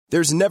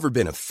There's never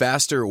been a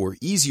faster or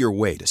easier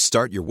way to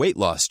start your weight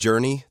loss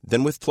journey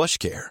than with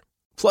PlushCare.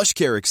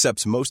 PlushCare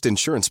accepts most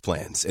insurance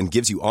plans and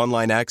gives you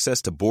online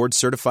access to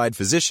board-certified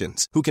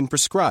physicians who can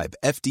prescribe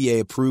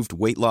FDA-approved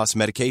weight loss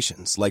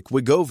medications like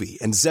Wegovy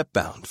and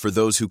Zepbound for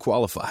those who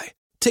qualify.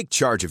 Take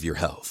charge of your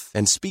health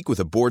and speak with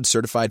a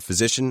board-certified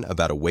physician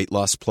about a weight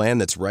loss plan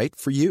that's right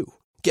for you.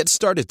 Get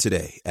started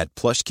today at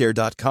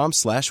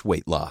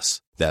plushcare.com/weight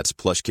loss. That's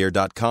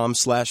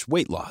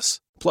plushcare.com/weight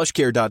loss.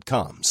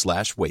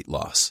 plushcare.com/weight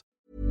loss.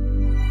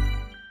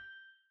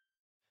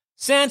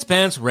 Sans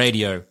Pants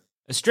Radio,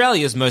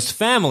 Australia's most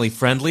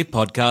family-friendly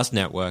podcast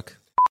network.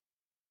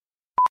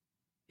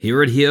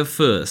 Hear it here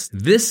first.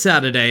 This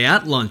Saturday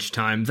at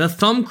lunchtime, the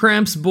Thumb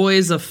Cramps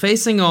boys are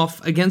facing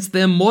off against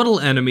their mortal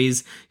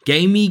enemies,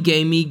 Gamey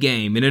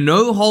Game, in a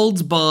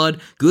no-holds-barred,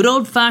 good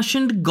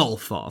old-fashioned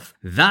golf-off.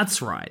 That's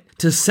right.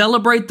 To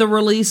celebrate the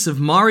release of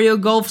Mario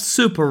Golf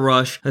Super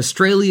Rush,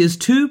 Australia's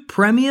two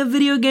premier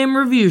video game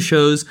review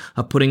shows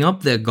are putting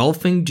up their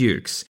golfing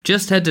dukes.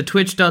 Just head to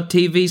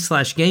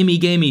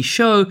twitch.tv/GameyGamey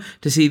show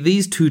to see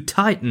these two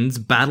titans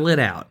battle it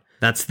out.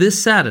 That's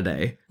this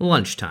Saturday,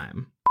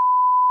 lunchtime.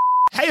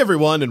 Hey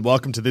everyone, and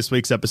welcome to this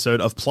week's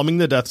episode of Plumbing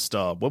the Death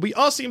Star, where we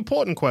ask the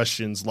important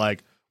questions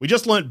like, we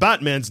just learnt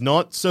Batman's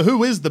not, so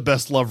who is the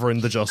best lover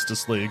in the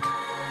Justice League?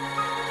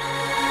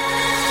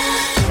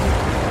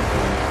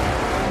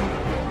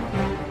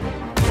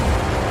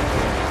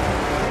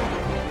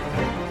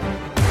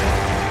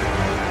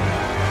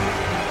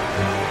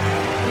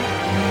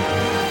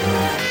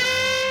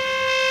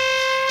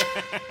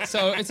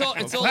 So it's all.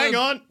 Hang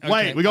on. Okay.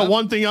 Wait, we got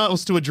one thing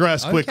else to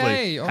address quickly.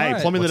 Okay, all hey,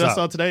 right. Plumbing the What's Death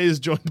Star today is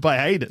joined by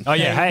Hayden. Oh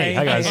yeah, hey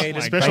guys.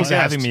 Hayden. Special Thanks for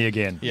guest. having me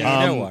again.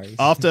 Yeah, no worries.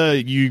 After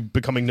you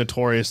becoming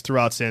notorious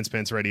throughout Sans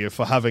Pants Radio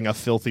for having a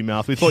filthy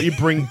mouth, we thought we'd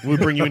bring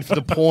you in for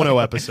the porno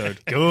episode.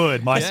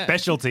 Good, my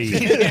specialty.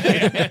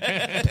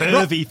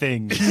 Pervy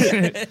thing.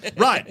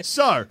 Right,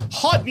 so,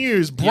 hot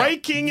news,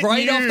 breaking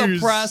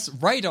news.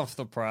 Right off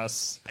the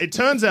press. It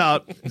turns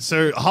out,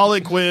 so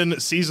Harley Quinn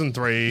Season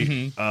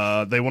 3,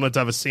 they wanted to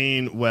have a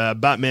scene where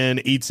Batman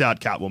eats out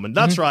Catwoman.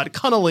 That's right,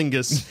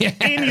 cunnilingus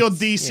in your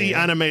DC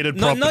animated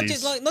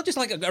properties. Not just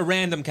like a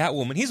random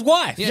Catwoman. His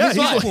wife. Yeah, his his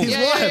wife. wife,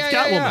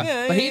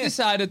 Catwoman. But he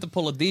decided to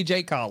pull a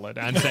DJ Khaled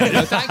and say,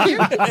 no, thank you.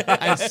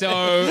 And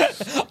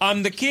so,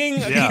 I'm the king.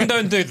 Yeah. You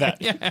don't do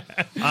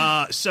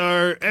that.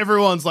 So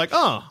everyone's like,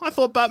 oh, I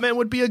thought Batman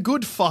would be a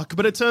good fuck,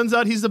 but it turns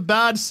out he's a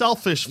bad,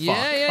 selfish fuck.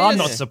 I'm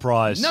not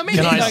surprised. No, me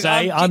Can I neither.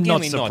 say I'm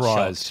not genuinely not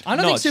surprised? shocked. I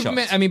don't think Not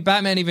Superman. shocked. I mean,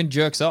 Batman even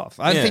jerks off.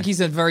 I Yeah. think he's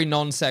a very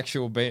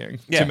non-sexual being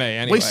Yeah. to me.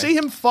 Anyway, We see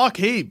him fuck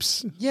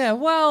heaps. Yeah,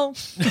 well,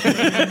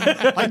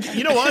 Like,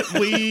 you know what?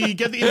 We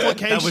get the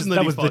implication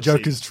That was he the fucks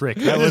Joker's heaps. trick.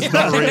 That was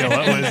not real.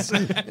 That was.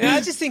 Yeah,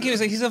 I just think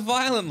he's a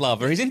violent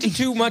lover. He's into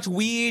too much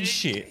weird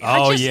shit.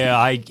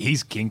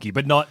 He's kinky,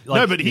 but not.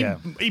 Like, No, but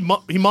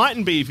he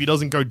mightn't be if he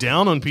doesn't go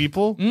down on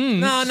people.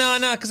 No,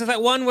 because there's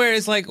that one where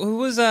it's like, who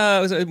was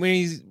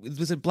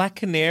it Black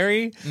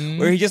Canary,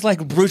 where he just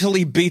like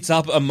brutally beats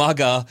up a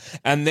mugger,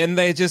 and then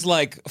they just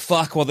like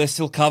fuck while they're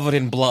still covered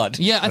in blood.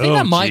 yeah, I think Oh,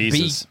 that might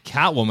Jesus. be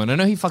Catwoman. I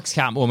know he fucks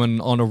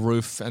Catwoman on a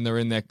roof and they're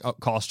in their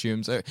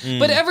costumes.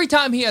 But every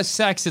time he has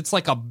sex, it's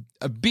like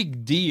a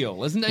big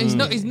deal, isn't it?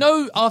 He's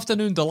no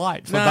afternoon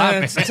delight for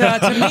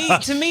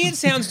Batman. To me, it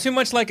sounds too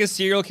much like a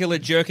serial killer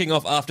jerking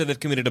off after they've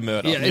committed a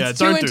murder. Yeah, Yeah, it's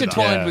too don't do that.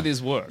 intertwined Yeah. with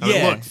his work. I mean,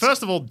 Yeah. look,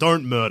 first of all,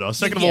 don't murder.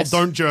 Second of all, Yes.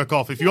 don't jerk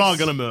off if you are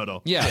going to murder.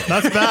 Yeah.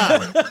 That's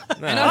bad.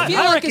 And I feel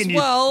I like reckon as you-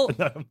 well.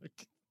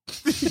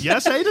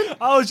 Yes, Hayden?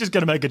 I was just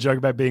going to make a joke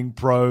about being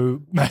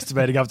pro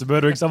masturbating after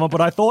murdering someone, but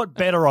I thought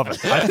better of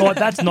it. I thought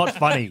that's not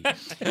funny.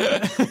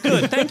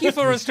 Good. Thank you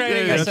for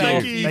restraining Yeah, yourself.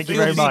 thank you. Thank you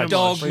very much.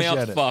 Dog Appreciate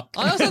mouth it. fuck.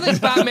 I also think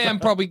Batman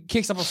probably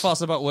kicks up a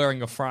fuss about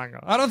wearing a franga.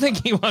 I don't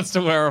think he wants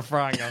to wear a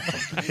franga.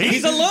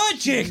 He's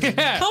allergic.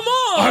 Yeah. Come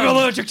on. I'm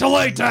allergic to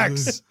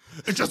latex.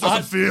 It just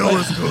doesn't feel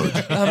as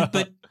good.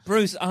 But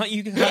Bruce, aren't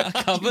you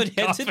covered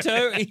head to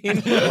toe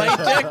in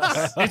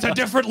latex? It's a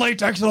different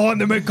latex than the one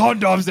they make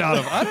condoms out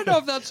of. I don't know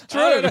if that's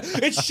I don't true. know.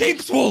 It's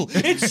sheep's wool.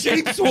 It's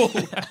sheep's wool.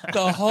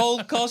 The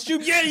whole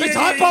costume. Yeah, It's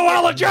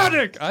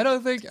hypoallergenic.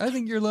 I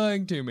think you're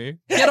lying to me.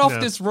 Get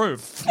off this roof.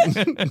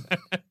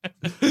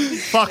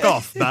 Fuck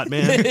off,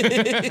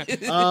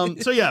 Batman.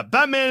 So yeah,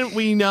 Batman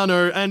we now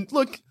know, and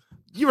look,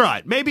 you're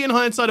right. Maybe in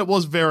hindsight it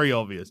was very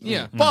obvious.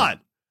 Yeah. But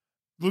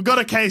we've got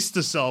a case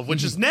to solve,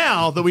 which is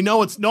now that we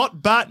know it's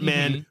not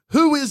Batman,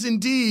 who is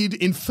indeed,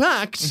 in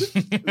fact,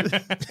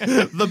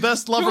 the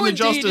best lover Who in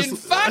the indeed, Justice. in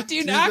fact,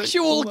 in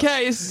actual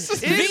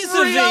case. In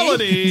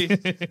reality,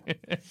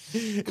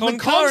 the Concurrently.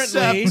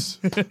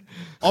 concept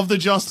of the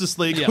Justice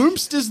League. Yeah.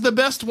 Whomst is the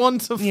best one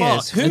to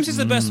Yes, fuck. Whomst is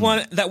the best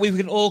one that we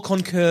can all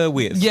concur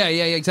with. Yeah,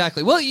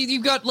 exactly. Well,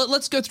 you've got.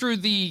 Let's go through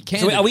the So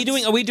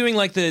candidates. are we doing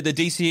like the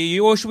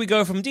DCEU, or should we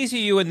go from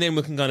DCEU and then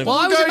we can kind of? Well,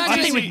 I was go- imagining.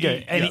 I think we can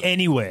go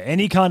anywhere,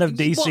 any kind of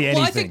DC anything.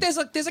 Well, I think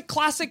there's a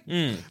classic.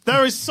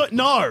 There is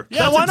no. yeah,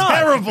 that's why a not?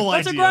 terrible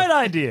That's idea. a great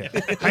idea.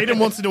 Hayden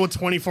wants to do a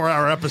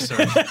 24-hour episode.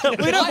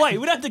 we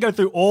don't have to go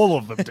through all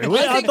of them, do we?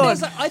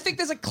 I think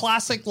there's a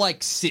classic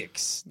like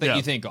 6 that Yeah.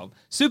 you think of: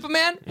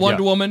 Superman,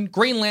 Wonder Woman,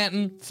 Green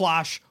Lantern,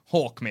 Flash,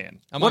 Hawkman.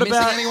 Am I What missing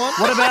about anyone?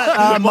 what about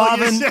Well,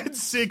 Marvin? you said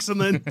 6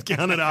 and then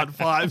counted out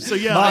 5. So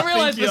yeah, I I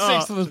realized think the you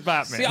are. 6th was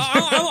Batman.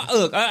 See,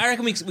 look, I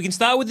reckon we can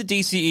start with the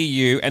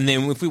DCEU, and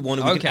then if we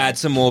want to, we Okay. can add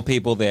some more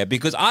people there,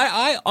 because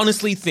I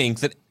honestly think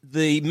that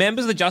the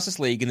members of the Justice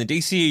League in the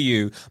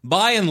DCEU,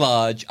 by and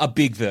large, are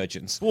big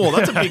virgins. Whoa,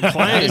 that's a big That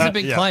claim. is a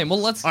big claim. Well,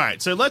 let's. All right,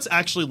 so let's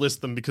actually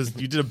list them because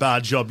you did a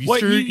bad job. You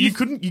Wait, threw, you- you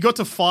couldn't. You got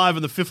to 5,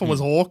 and the 5th one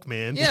was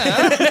Hawkman.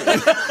 Yeah,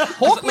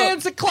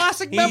 Hawkman's a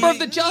classic member of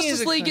the He is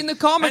Justice a League in the classic.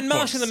 comic And books.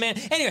 Martian the Man.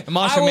 Anyway,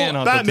 Martian I will-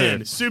 Manhunter. Batman,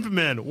 too.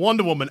 Superman,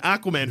 Wonder Woman,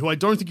 Aquaman, who I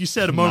don't think you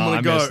said a moment I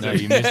ago. missed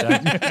that. You missed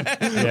that.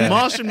 Yeah.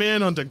 Martian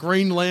Manhunter,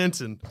 Green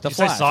Lantern, The You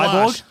say Flash.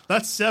 Cyborg? Flash.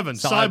 That's 7.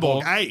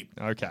 Cyborg, 8.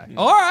 Okay.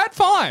 All right,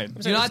 fine.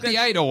 Unite the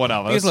 8 or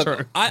whatever. Because That's look,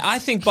 true. I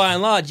think by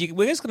and large,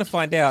 we're just going to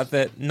find out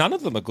that none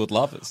of them are good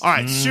lovers. All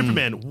right,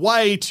 Superman,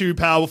 way too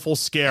powerful,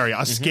 scary,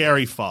 a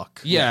scary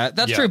fuck. Yeah,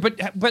 that's Yeah. true,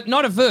 but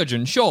not a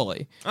virgin,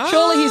 surely.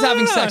 Surely he's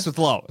having sex with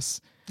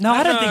Lois. No,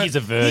 I don't think he's a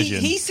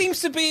virgin. He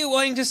seems to be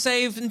wanting to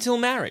save until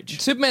marriage.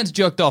 Superman's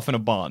jerked off in a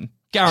barn.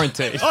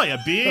 Guaranteed. Oh yeah,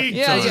 big.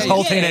 Yeah, time. yeah, his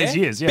whole yeah. teenage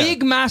years. Yeah.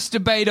 Big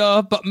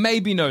masturbator, but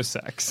maybe no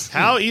sex.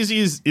 How easy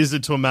is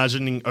it to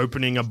imagining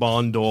opening a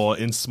barn door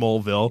in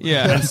Smallville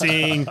Yeah. and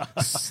seeing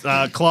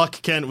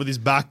Clark Kent with his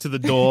back to the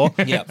door,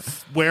 Yep.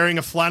 wearing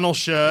a flannel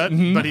shirt,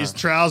 but his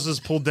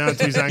trousers pulled down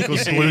to his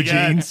ankles, so Blue you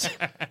get- jeans.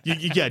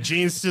 You get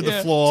jeans to the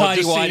floor,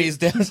 Tidy just see- whities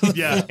down to the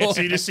yeah, floor.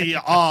 so you just see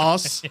your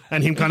ass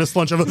and him kind of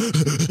slunch over.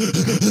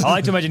 I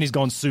like to imagine he's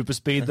gone super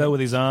speed though with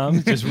his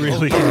arm, just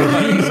really.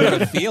 He's got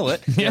to feel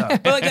it. Yeah.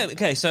 But like,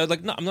 okay, so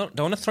like, no, don't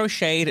want to throw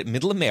shade at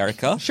Middle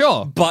America.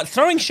 Sure. But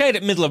throwing shade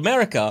at Middle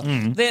America,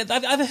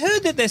 I've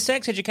heard that their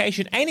sex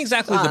education ain't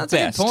exactly the That's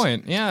best. a good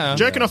point. Yeah.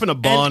 Jerking off in a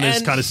barn is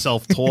and- kind of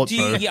self-taught, Do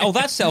you, though. yeah, oh,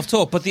 that's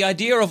self-taught. But the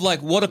idea of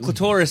like what a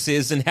clitoris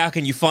is and how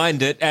can you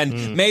find it,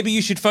 and maybe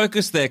you should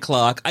focus there,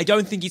 Clark. I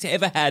don't think he's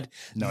ever had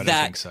I don't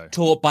that think so.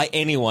 taught by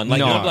anyone. Like,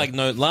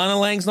 No. Lana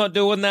Lang's not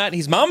doing that.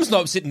 His mum's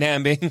not sitting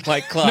down being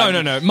like Clark.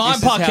 No. Mine this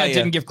is Park how Kent you-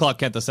 didn't give Clark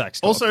Kent the sex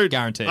talk. Also,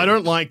 guaranteed. I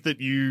don't like that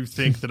you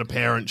think that a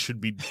parent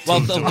should be. Well,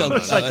 doing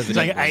that. It's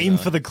like aim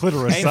for the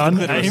clitoris, Aim for son. the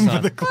clitoris, Aim son.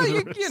 for the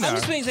clitoris. You know. I'm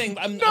just being saying.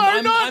 I'm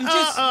not,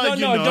 just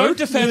you know. don't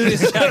defend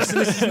this, Jackson.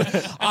 This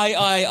is,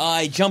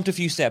 I jumped a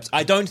few steps.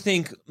 I don't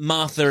think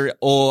Martha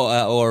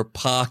or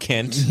Pa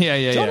Kent.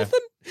 Yeah.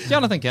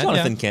 Jonathan Kent.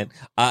 Jonathan yeah.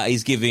 Kent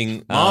is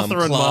giving Martha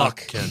and Clark.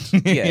 Mark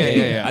Kent.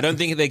 Yeah. I don't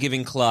think they're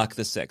giving Clark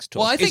the sex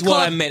talk. Well, I think is what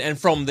Clark- I meant, and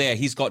from there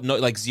he's got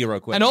zero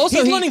questions. And also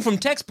he's he- learning from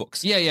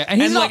textbooks. Yeah. And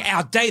And, he's not, like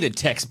outdated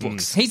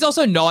textbooks. he's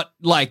also not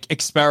like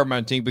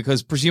experimenting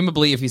because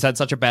presumably if he's had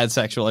such a bad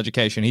sexual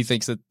education, he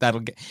thinks that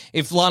that'll get.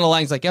 If Lana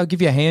Lang's like, I'll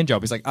give you a hand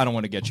job, he's like, I don't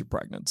want to get you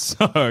pregnant.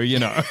 So, you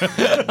know.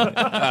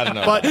 I don't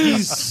know. But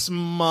he's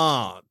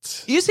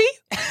smart. Is he?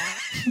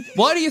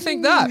 Why do you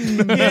think that?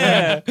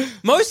 Yeah,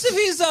 most of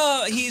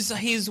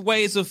his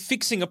ways of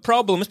fixing a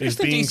problem,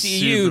 especially being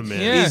DCU, Superman.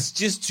 Yeah. is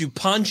just to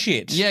punch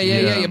it.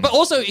 Yeah. But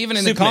also even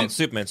in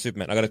the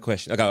Superman. I got a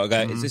question.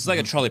 Okay. It's like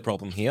a trolley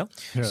problem here.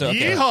 So,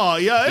 okay.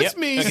 Yeehaw! Yeah, it's Yep,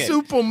 me, okay.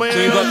 Superman.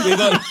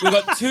 So we've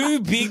got two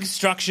big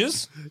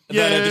structures that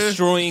Yeah. are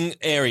destroying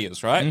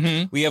areas,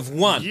 right? We have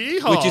one,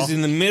 Yeehaw. which is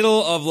in the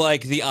middle of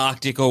like the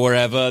Arctic or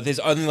wherever. There's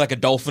only like a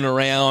dolphin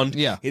around.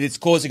 Yeah. It's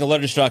causing a lot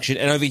of destruction.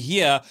 And over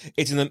here,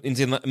 it's in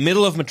the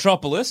middle of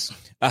Metropolis,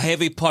 a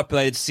heavy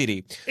populated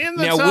city. In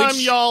the Now, time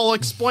which- y'all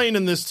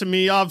explaining this to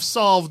me, I've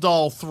solved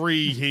all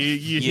 3 here.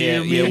 You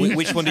hear me? Yeah.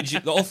 Which one did you?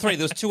 All three.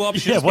 There was two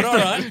options. Yeah, but all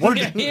right.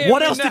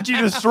 what else did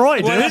you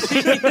destroy, dude?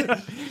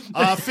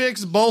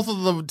 Fix both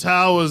of the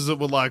towers that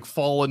were like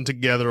falling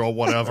together or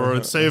whatever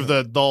and save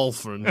that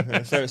dolphin.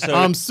 So-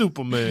 I'm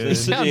Superman.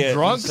 sound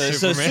drunk, So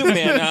Superman.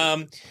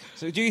 Superman.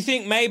 So do you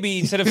think maybe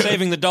instead of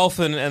saving the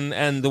dolphin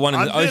and the one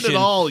in the I did ocean, it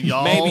all,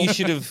 y'all. maybe you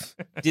should have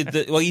did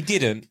the? Well, you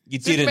didn't. You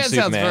didn't. Superman sounds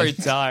Superman. very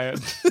tired.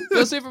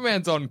 The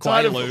Superman's on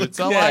Tired of- Quaaludes.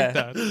 I Yeah. like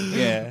that.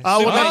 Yeah. I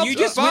would Superman, have- you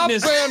just Up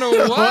witnessed. and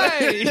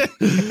away.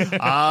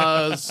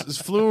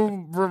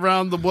 Flew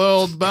around the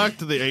world back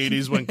to the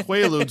 80s when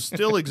Quaaludes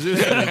still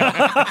existed.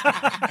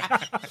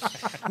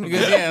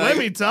 Because, yeah, Let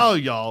me tell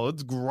y'all,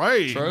 it's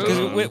great.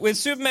 Because with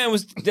Superman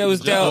was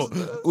dealt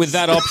with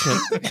that option.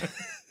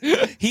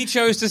 he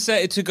chose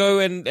to go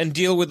and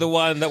deal with the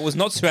one that was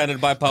not surrounded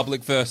by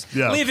public first,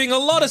 leaving a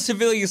lot of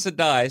civilians to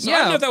die. So I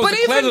don't know if that was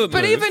a clever move.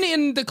 But even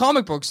in the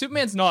comic book,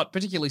 Superman's not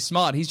particularly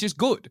smart. He's just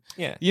good.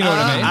 Yeah. You know what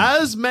I mean?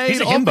 As made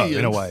He's a himbo obvious.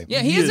 in a way. Yeah,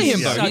 he is a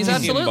himbo. Yeah. He's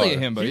absolutely a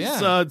himbo.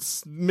 Yeah.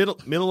 It's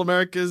middle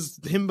America's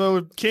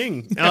himbo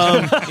king.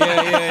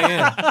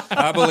 Yeah.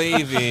 I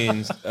believe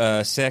in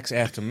sex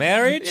after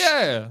marriage.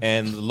 Yeah.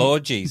 And the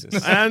Lord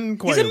Jesus.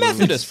 And He's a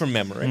Methodist from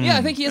memory. Yeah,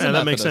 I think he is a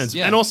that Methodist. makes sense.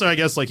 Yeah. And also, I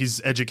guess, like,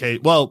 his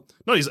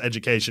not his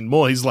education,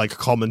 more his, like,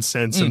 common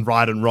sense and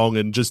right and wrong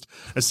and just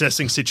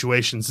assessing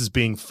situations as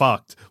being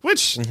fucked,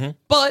 which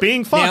But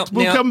being fucked,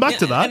 we'll come back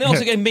to that. And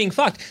also, again, being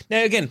fucked.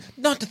 Now, again,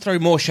 not to throw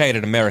more shade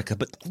at America,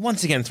 but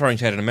once again, throwing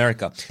shade at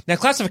America. Now,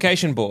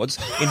 classification boards,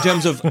 in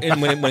terms of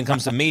when it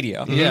comes to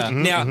media. Yeah.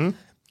 Now,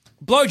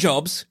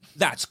 blowjobs,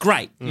 that's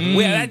great.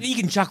 You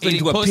can chuck Eating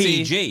into a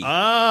pussy. PG.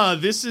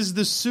 This is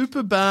the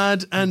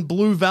Superbad and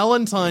Blue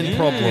Valentine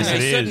problem. A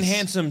certain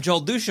handsome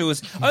Joel Dusha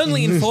was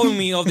only informing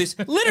me of this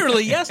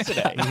literally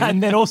yesterday.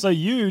 And then also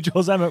you,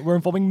 Joel Zammett, were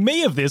informing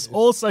me of this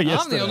also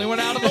yesterday. I'm the only one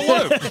out of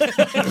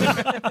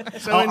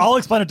the loop. I'll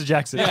explain it to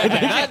Jackson.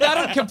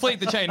 That'll complete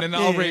the chain, and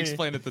I'll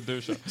re-explain it to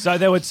Dusha. So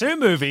there were two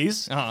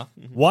movies. Uh-huh.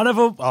 One of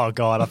them, oh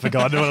God, I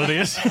forgot what it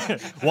is.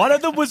 One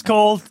of them was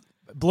called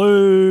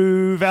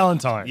Blue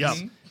Valentine. Yep.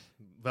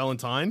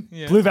 Valentine.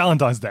 Blue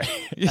Valentine's Day.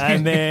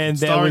 And then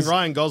there Starring was,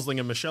 Ryan Gosling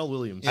and Michelle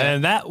Williams. and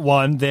in that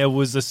one, there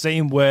was a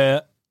scene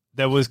where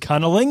there was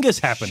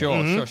cunnilingus happening.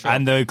 Sure.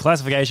 And the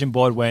classification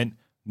board went,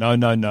 no,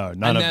 none of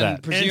And then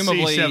that.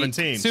 presumably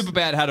NC-17.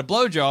 Superbad had a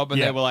blowjob, and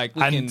they were like,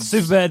 we and can...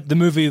 Superbad, the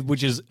movie,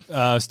 which is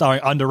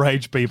starring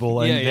underage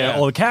people, and Yeah.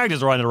 all the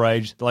characters are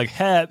underage. They're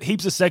like,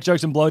 heaps of sex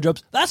jokes and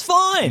blowjobs. That's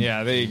fine.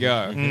 Yeah, there you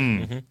go.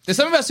 There's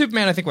something about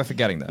Superman I think we're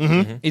forgetting,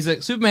 though. Is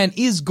that Superman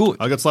is good.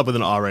 I got slapped with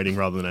an R rating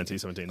rather than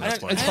NC-17. That's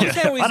fine. I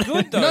don't know he's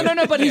good, though.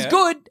 No, but he's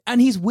good, and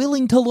he's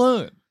willing to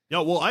learn. Yeah,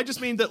 well, I just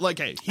mean that, like,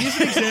 hey, here's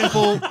an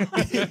example.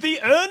 The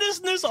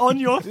earnestness on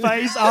your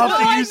face after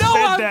I you know,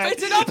 said that.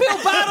 it's an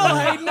uphill battle,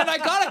 Hayden, and I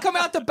gotta come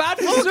out to bat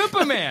for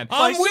Superman.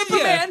 I'm with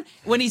Superman,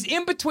 when he's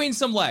in between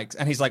some legs,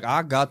 and he's like,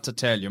 I got to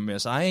tell you,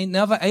 miss, I ain't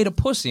never ate a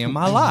pussy in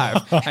my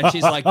life. And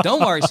she's like,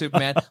 don't worry,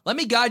 Superman, let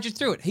me guide you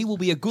through it. He will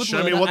be a good Show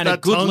learner me what and a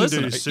that good tongue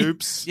listener. do,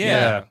 Soups.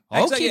 Yeah.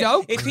 Okie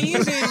doke. If he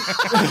is in...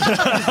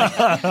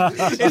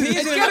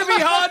 It's gonna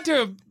be hard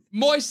to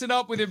moisten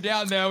up with him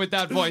down there with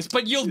that voice,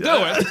 but you'll do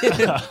it.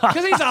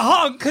 Because he's a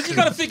hunk. Because you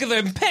got to think of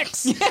them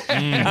pecs.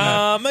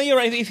 No, you're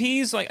right. If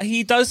he's like,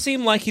 he does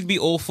seem like he'd be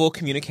all for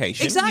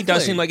communication. Exactly. He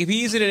does seem like if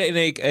he's in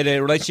a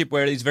relationship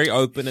where he's very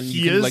open and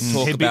you He can like is.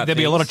 talk about There'd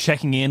be a lot of things.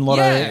 checking in, a lot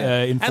of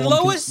informed. And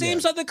Lois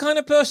seems like the kind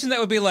of person that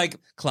would be like,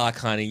 Clark,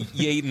 honey,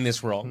 you're eating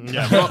this wrong.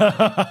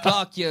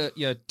 Clark,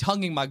 you're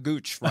tonguing my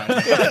gooch right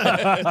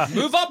now.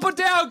 Move up or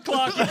down,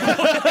 Clark.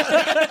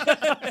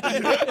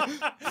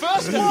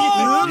 First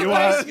floor. You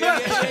are.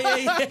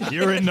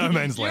 You're in no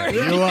man's land.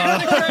 You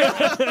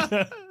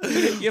are.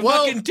 You're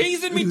fucking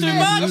teasing me too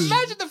much.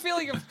 Imagine the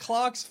feeling of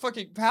Clark's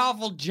fucking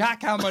powerful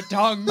jackhammer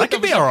tongue. That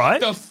could be all right.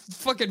 The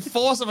fucking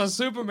force of a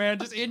Superman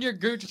just in your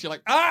gooch. And you're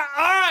like, all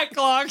right,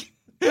 Clark.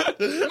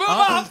 Move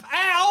up,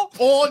 ow!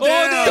 Or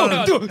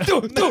down.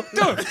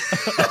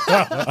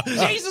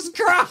 Jesus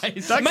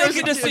Christ! That Make goes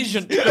a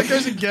decision. That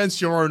goes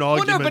against your own Well,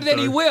 argument. no, but then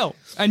he though. will.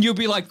 And you'll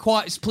be like,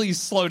 quiet, please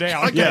slow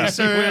down. Okay,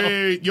 so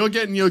you're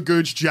getting your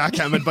gooch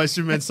jackhammered by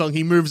Superman's tongue.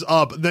 He moves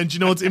up. Then do you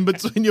know what's in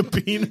between your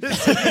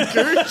penis and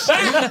your gooch?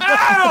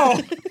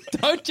 Ow!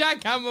 Don't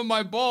jackhammer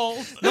my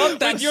balls. Not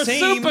that with your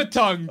seam. super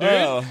tongue, dude.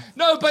 Oh.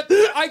 No, but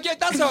I get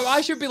that's how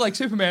I should be like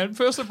Superman.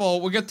 First of all,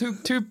 we'll get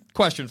two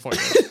questions for you.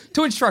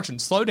 Two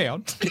instructions: slow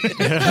down,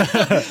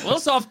 a little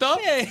softer,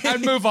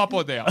 and move up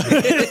or down.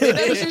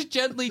 Then just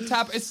gently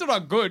tap. It's still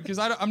not good because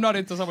I'm not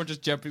into someone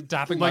just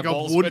tapping Like my a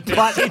balls. wood-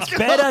 But it's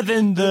better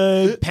than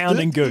the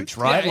pounding gooch,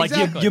 right? Yeah, like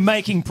exactly. you're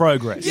making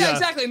progress. Yeah,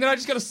 exactly. And then I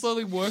just got to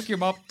slowly work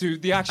him up to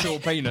the actual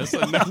penis.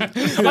 And then I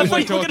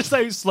thought you were going to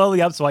say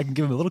slowly up so I can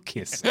give him a little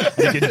kiss. And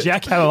you can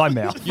jackhammer my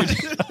mouth.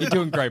 You're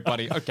doing great,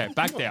 buddy. Okay,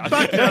 back down.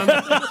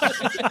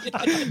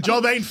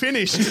 Job ain't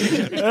finished.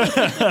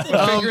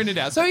 Figuring it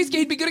out. So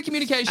he'd be good at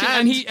communication,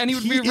 and he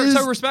would be is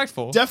so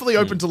respectful. Definitely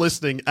open to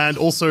listening, and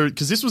also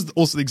because this was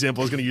also the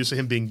example I was going to use for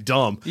him being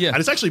dumb. Yeah. And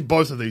it's actually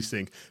both of these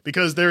things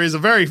because there is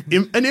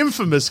an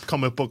infamous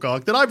comic book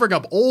arc that I bring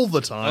up all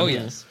the time. Oh,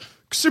 yes.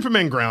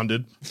 Superman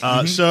grounded.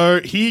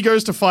 So he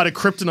goes to fight a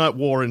kryptonite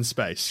war in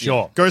space.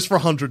 Sure. Goes for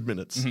 100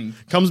 minutes.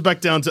 Comes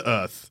back down to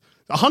Earth.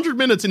 100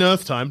 minutes in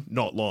Earth time,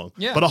 not long.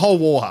 Yeah. But a whole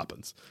war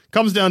happens.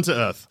 Comes down to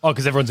Earth. Oh,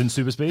 because everyone's in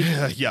super speed?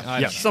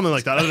 Yeah, something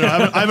like that. I don't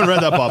know. I haven't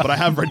read that part, but I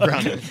have read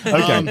Grounded.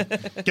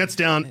 Okay. Gets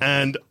down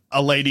and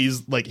a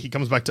lady's like, he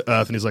comes back to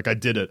Earth and he's like, I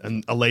did it.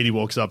 And a lady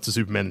walks up to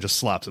Superman and just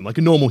slaps him like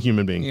a normal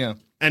human being. Yeah.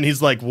 And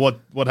he's like, what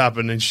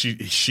happened? And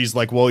she's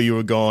like, while you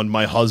were gone,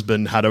 my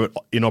husband had an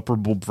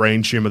inoperable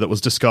brain tumor that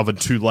was discovered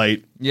too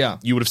late. Yeah.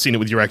 You would have seen it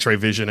with your X-ray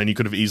vision and you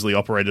could have easily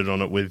operated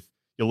on it with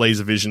your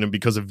laser vision. And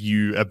because of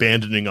you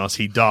abandoning us,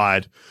 he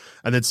died.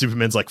 And then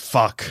Superman's like,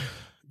 fuck.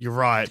 You're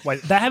right.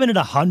 Wait, that happened in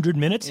 100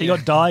 minutes? He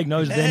got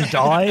diagnosed, then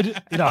died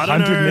in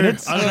 100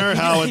 minutes? I don't know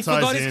how it He ties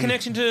forgot his in.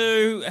 connection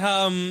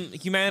to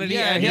humanity.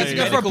 Yeah, and he has his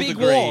to go for a medical big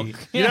degree.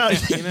 walk.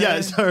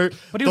 Yeah, so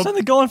But he was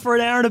only gone for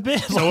an hour and a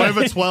bit. So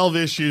over 12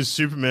 issues,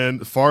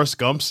 Superman Forrest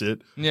Gumps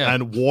it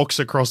and walks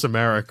across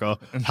America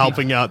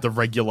helping out the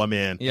regular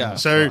man. Yeah.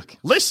 So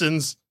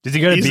listens. Does he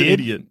go to he's an beard?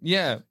 idiot.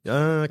 Yeah.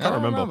 I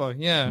can't remember.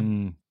 Yeah.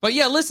 But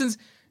yeah, listens.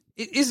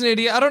 It is an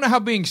idiot. I don't know how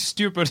being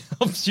stupid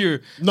helps you.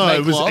 No, make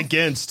it was love.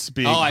 against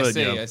being. Oh, I but,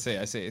 see,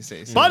 yeah. I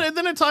see. But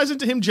then it ties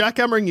into him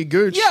jackhammering your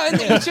gooch. Yeah,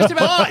 and it's just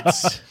about.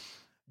 But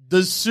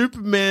does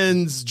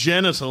Superman's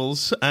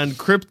genitals and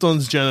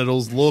Krypton's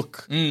genitals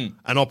look and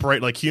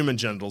operate like human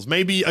genitals?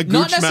 Maybe a gooch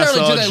Not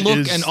necessarily do massage they look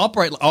is... and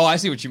operate. Oh, I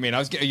see what you mean.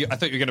 I thought you were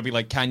going to be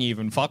like, can you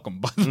even fuck them?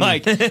 But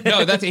like,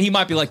 no, he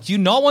might be like, do you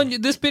not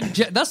want this bit?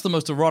 That's the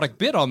most erotic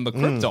bit on the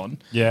Krypton.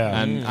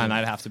 Yeah. and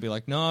I'd have to be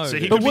like, no. So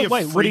he dude. could But be a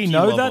wait, would he freaky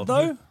know lover. that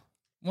though?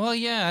 Well,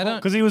 yeah, I don't.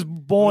 Because he was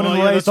born Oh, and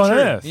yeah, raised that's on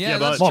true. Earth. Yeah,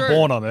 but- that's Not true.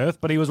 born on Earth,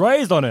 but he was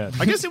raised on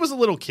Earth. I guess it was a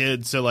little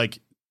kid, so like,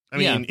 I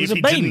Yeah, mean, he was if a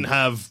he baby. didn't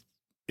have,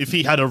 if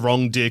he had a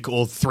wrong dick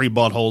or 3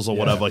 buttholes or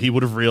whatever, he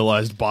would have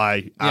realized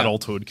by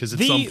adulthood. Because at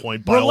The some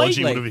point,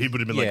 biology relate- he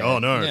would have been like, Yeah. oh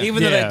no. Yeah.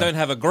 Even though Yeah. they don't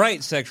have a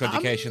great sexual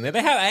education there,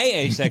 they have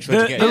a sexual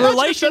The education.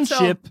 relationship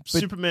That's how bet-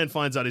 Superman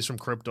finds out he's from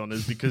Krypton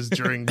is because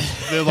during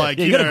they're like,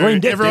 Yeah, you you got a know, green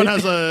dick, everyone dude.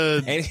 has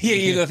a. And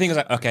here, the thing is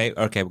like, okay,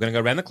 we're going to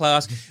go around the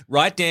class,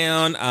 write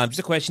down just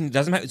a question. It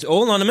doesn't matter. It's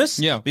all anonymous.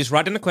 Yeah. Just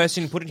write down the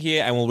question, put it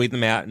here, and we'll read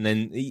them out. And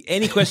then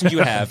any questions you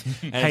have.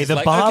 And Hey, it's the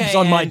like, barbs okay,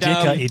 on my and, dick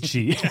are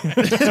itchy.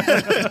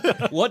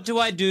 What do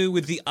I do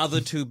with the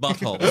other 2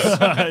 buttholes?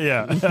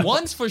 Yeah.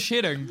 One's for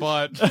shitting,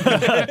 but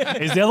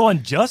Is the other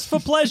one just for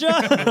pleasure?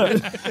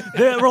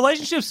 The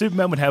relationship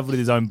Superman would have with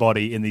his own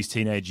body in these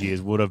teenage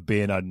years would have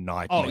been a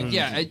nightmare. oh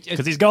yeah,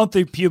 Because he's going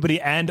through puberty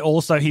and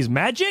also he's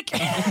magic?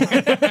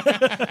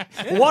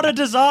 What a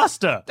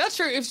disaster. that's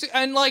true.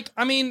 And like,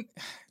 I mean,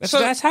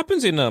 That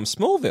happens in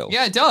Smallville.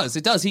 yeah, it does.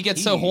 It does. He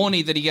gets so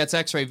horny that he gets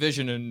X-ray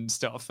vision and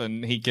stuff,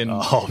 and he can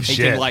he shit.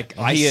 can like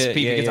ice Yeah,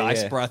 speed yeah, gets yeah,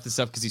 ice yeah. breath and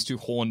stuff because he's too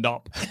horned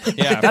up.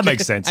 Yeah, That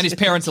makes sense. And his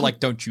parents are like,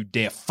 "Don't you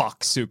dare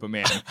fuck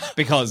Superman,"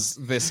 because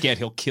they're scared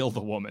he'll kill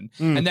the woman.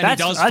 And then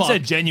That's, he does that's fuck. a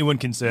genuine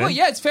concern. Well,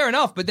 yeah, it's fair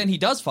enough. But then he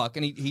does fuck,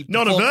 and he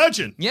Not a perform-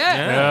 virgin.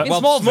 Yeah, in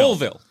Well, Smallville.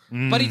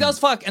 Smallville. But he does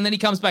fuck, and then he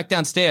comes back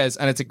downstairs,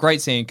 and it's a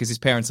great scene because his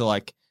parents are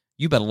like,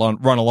 "You better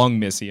run along,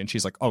 Missy," and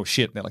she's like, "Oh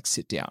shit!" And they're like,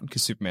 "Sit down,"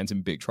 because Superman's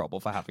in big trouble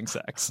for having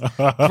sex.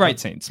 Great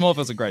scene.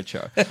 Smallville's a great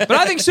show, but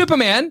I think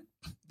Superman.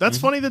 That's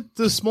funny that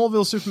the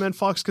Smallville Superman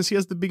fucks because he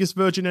has the biggest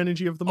virgin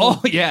energy of them all.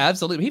 Oh yeah,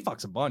 absolutely. He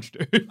fucks a bunch,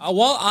 dude.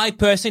 While I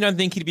personally don't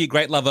think he'd be a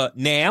great lover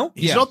now,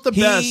 He's not the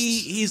best.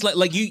 He's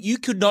like you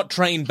could not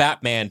train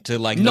Batman to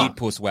like No. need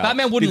puss well.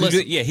 Batman wouldn't Because-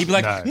 listen. Yeah, he'd be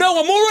like, no,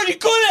 I'm already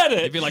good at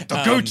it. He'd be like,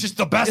 The gooch is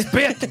the best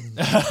bit.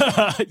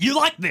 You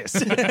like this?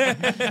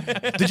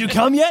 Did you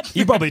come yet?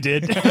 You probably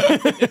did.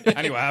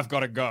 anyway, I've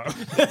got to go.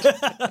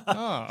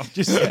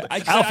 Just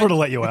Alfred will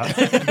let you out.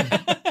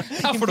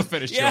 Alfred will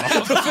finish you Yeah,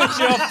 off. finish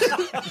you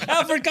off.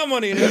 Alfred, come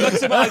on in. I got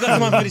some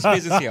unfinished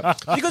business here.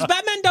 Because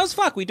Batman does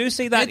fuck. We do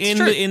see that It's in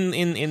true.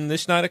 in the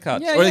Snyder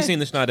cut, Yeah, or at least yeah. in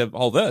the Snyder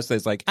whole verse.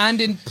 There's like And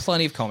in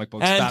plenty of comic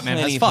books, And Batman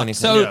plenty has of fucked. funny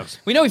So stuff.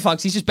 we know he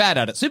fucks. He's just bad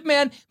at it.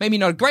 Superman, maybe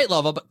not a great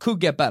lover, but could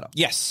get better.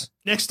 yes.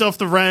 Next off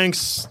the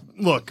ranks,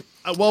 look,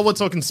 while we're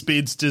talking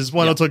speedsters,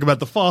 why not talk about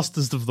the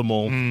fastest of them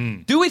all?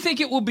 Do we think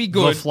it will be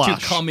good to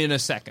Flash. come in a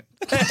second?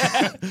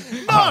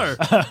 No!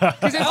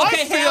 Because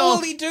Okay, how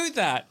will he do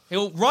that?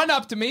 he'll run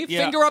up to me,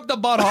 Yeah. finger up the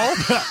butthole.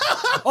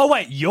 Oh,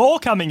 wait, you're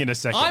coming in a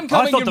second. I'm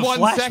coming I thought in the 1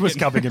 Flash was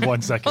second. coming in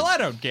 1 second. Well, I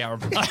don't care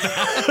about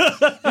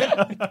that.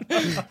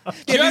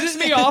 Jerks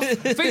me off,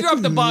 finger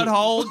up the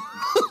butthole,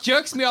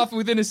 jerks me off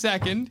within a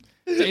second.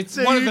 It's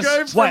So one of you the.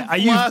 go from Wait, are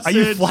you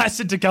flaccid-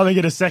 flaccid to coming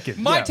in a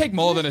second? Might take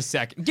more than a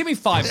second. Give me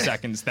 5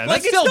 seconds then.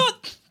 Like, That's it's still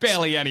not-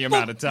 barely any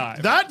amount of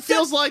time. That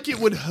feels like it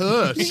would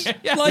hurt.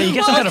 Yeah, Like, you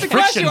get some kind that's of the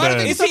question. friction I don't burn.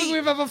 think it's Is something he-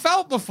 we've ever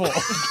felt before.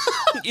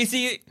 Is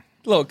he?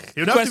 Look,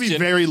 It would have to be question.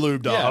 very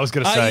lubed up. Yeah. I was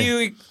going to Are say.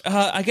 you?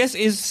 I guess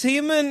is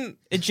semen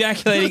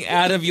ejaculating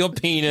out of your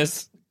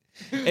penis,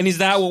 and is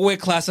that what we're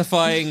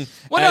classifying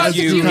Well, no, as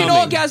you can coming?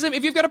 orgasm.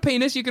 If you've got a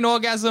penis, you can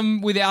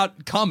orgasm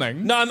without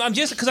coming. No, I'm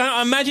just because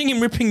I imagine him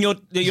ripping your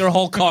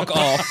whole cock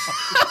off,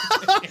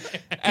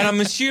 and I'm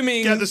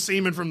assuming. Get the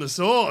semen from the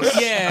source.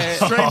 Yeah.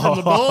 Straight from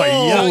the Oh,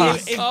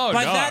 balls. yeah. If Oh,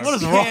 by no. that What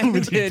is wrong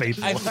with you standard,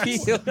 people? I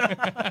feel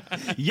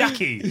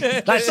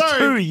Yucky. That's Sorry.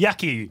 too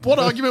yucky. What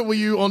argument were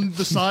you on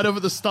the side of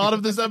at the start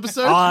of this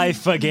episode? I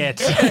forget.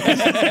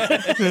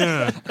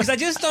 because I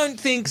just don't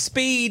think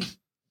speed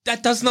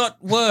that does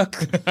not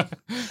work.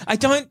 I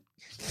don't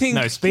think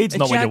No, speed's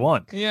not what you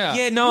want. Yeah.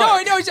 Yeah, no.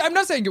 No, I'm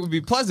not saying it would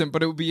be pleasant,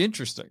 but it would be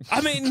interesting. I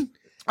mean,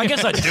 I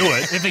guess I'd do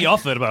it if he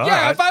offered, but Yeah,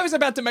 all right. if I was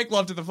about to make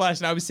love to the Flash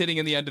and I was sitting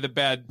in the end of the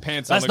bed,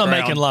 pants That's on the not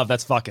ground. making love,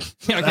 that's fucking.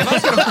 You know, if I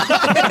was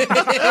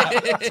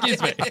gonna,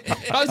 excuse me.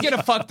 If I was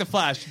gonna fuck the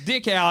Flash,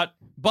 dick out,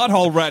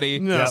 butthole ready,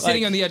 Yeah.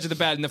 sitting on the edge of the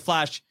bed, and the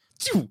Flash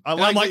I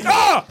And I'm like, it.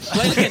 ah!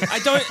 Like, again, I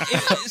don't.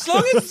 As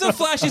long as the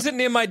flash isn't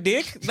near my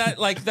dick,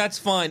 that's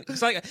fine.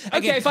 It's like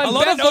again, if I'm a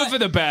lot bent of over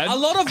the bed. a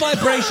lot of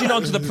vibration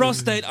onto the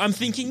prostate. I'm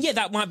thinking, yeah,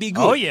 that might be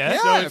good. Oh yeah.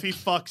 So if he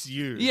fucks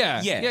you.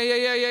 Yeah. Yeah.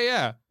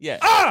 Yeah.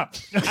 Yeah.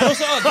 And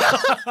also,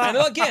 and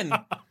again,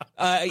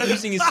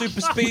 using his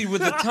super speed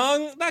with the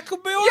tongue, that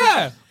could be all right.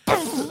 Yeah.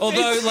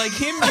 Although, like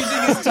him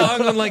using his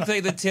tongue on like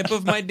the tip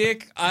of my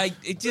dick,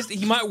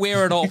 he might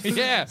wear it off.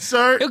 Yeah.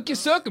 Sir- He'll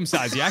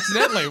circumcise you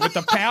accidentally with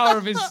the power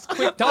of his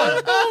quick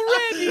tongue.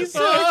 Already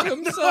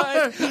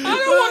circumcised. I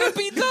don't want to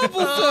be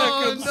double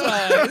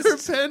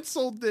circumcised.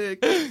 Pencil dick.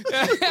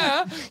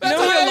 Yeah. You know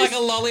when you're like a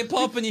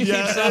lollipop and you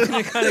keep sucking,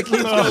 it kind of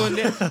keeps going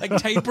down, like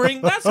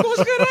tapering. That's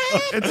what's gonna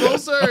happen. It's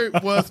also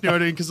worth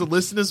noting because the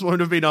listeners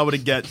won't have been able to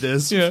get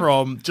this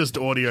from just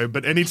audio,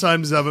 but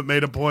anytime Zav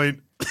made a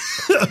point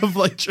of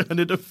like trying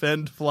to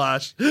defend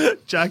Flash,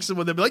 Jackson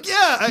would then be like,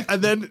 yeah,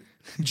 and then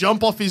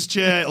jump off his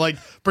chair, like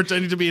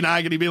pretending to be in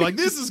agony, be like,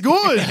 this is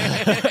good.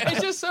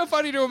 It's just so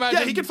funny to imagine.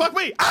 Yeah, he can fuck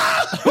me.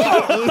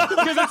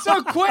 Because it's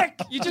so quick.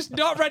 You're just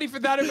not ready for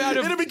that amount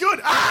of. It'll be good.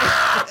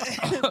 I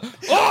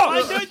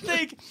don't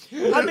think.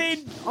 I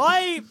mean,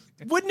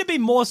 wouldn't it be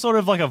more sort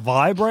of like a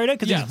vibrator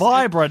because Yes, he's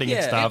vibrating yeah,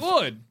 and stuff. It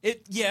would.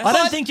 Yes. I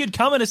don't think you'd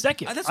come in a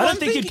second. That's I what don't I'm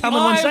think you'd thinking. come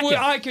in 1 second.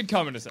 I could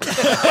come in a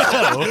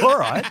second. All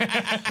right.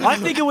 I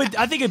think it would.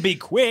 I think it'd be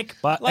quick,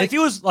 but if he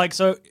was like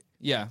so.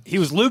 Yeah. He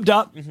was lubed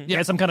up. He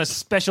had some kind of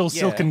special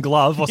silken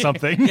glove or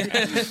something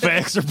for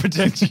extra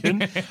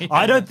protection.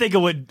 I don't think it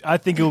would. I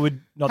think it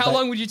would not. How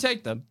long would you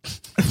take them?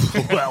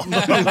 Well,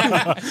 Again,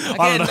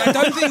 I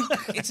don't think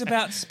it's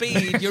about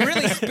speed. You're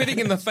really spitting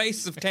in the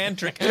face of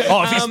Tantric.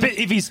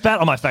 if he spat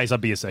on my face,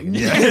 I'd be a second.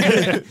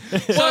 Yeah.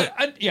 So,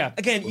 yeah.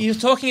 Again, you're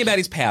talking about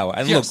his power,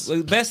 and Yes. look,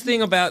 the best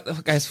thing about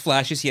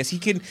Flash is, yes, he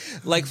can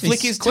like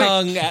flick his quick.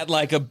 tongue at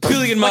like 1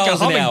 billion Like a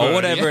miles an hour, hummingbird,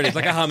 whatever it yeah. is,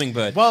 like a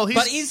hummingbird. Well,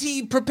 he's- but is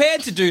he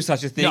prepared to do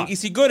such a thing? No.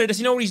 Is he good at it? Does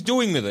he know what he's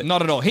doing with it?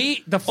 Not at all.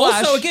 The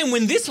Flash. Also, again,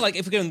 when this, like,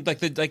 if we're going like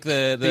the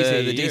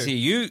DCEU.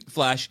 DCU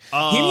Flash,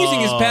 him using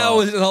his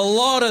powers, there's a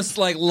lot of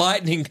like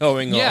lightning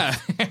going on. Yeah.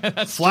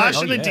 That's Flash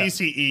Oh, in the yeah.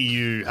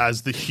 DCEU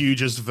has the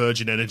hugest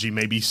virgin energy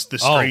maybe the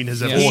screen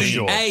has ever for seen.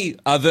 sure. A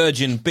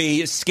virgin,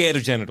 B, scared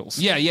of genitals.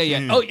 Yeah.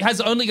 Oh, he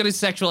has only got his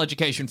sexual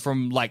education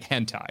from like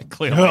hentai,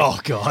 clearly. Oh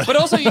god. But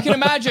also, you can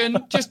imagine,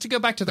 just to go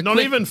back to the Not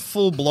quick- even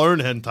full blown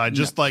hentai,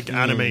 just like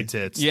anime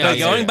tits. Yeah, So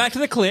yeah, going yeah. back to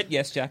the clit,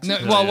 yes, Jackson.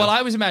 No, well, what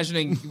I was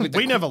imagining with the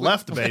We never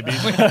left, baby.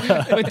 with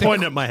the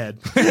Point at my head.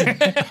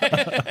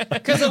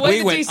 Because the way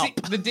We went up.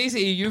 the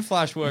DCEU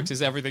Flash works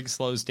is everything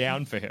slows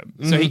down for him.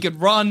 So he could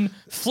run,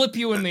 flip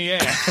you in the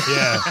air.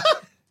 Yeah.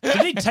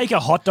 Did he take a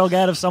hot dog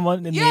out of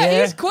someone in the Yeah,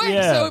 air? he's quick.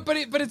 Yeah. So, but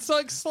it's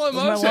like slow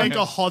that motion. Take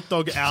a hot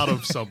dog out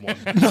of someone.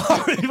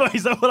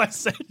 Is that what I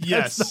said?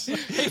 Yes. He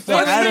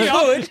flips me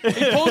up.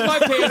 He pulls my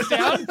pants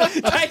down.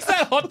 Takes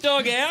that hot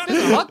dog out.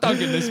 There's a hot dog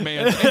in this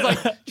man. He's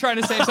like trying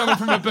to save someone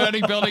from a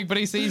burning building, but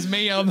he sees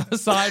me on the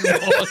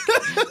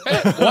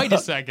sidewalk. Wait a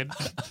second.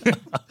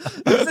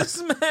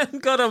 This man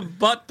got a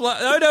butt plug.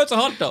 Oh no, it's a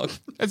hot dog.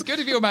 It's good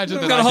if you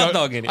imagine that Got a I hot don't-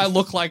 dog in it. I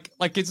look like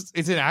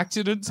it's an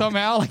accident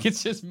somehow. Like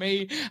it's just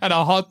me and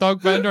a hot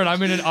dog vendor, and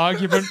I'm in an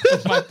argument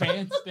with my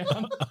pants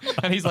down.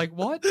 And he's like,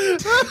 "What?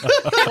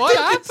 What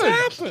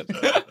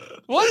happened?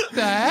 What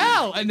the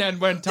hell?" And then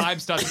when time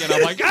starts again,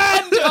 I'm like,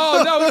 "And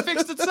oh no, it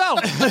fixed itself.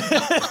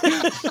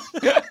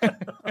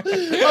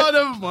 Oh,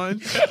 never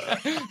mind.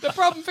 The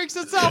problem fixed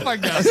itself, I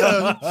guess."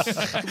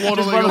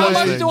 Waddling How away,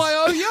 much do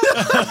I owe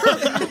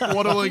you?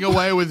 waddling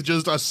away with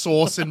just a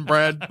sauce in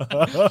bread.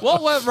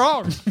 What went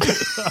wrong?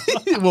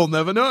 We'll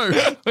never know.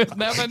 We'll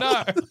never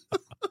know.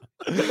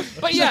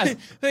 But yeah,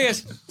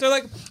 Yes. So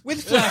like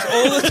with Flash,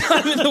 all the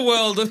time in the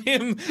world of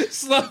him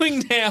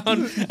slowing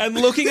down and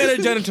looking at a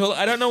genital,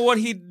 I don't know what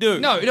he'd do.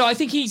 no, I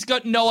think he's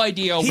got no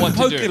idea He'd what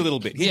poke to do. it a little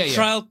bit. He'd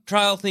Yeah.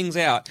 trial things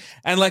out,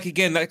 and like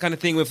again that kind of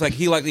thing with like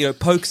he like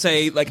pokes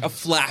like a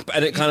flap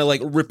and it kind of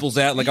like ripples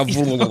out like a.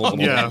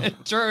 Yeah.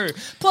 True.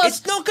 Plus,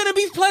 It's not going to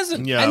be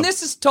pleasant. Yeah. and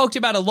this is talked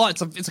about a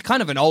lot. It's a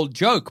kind of an old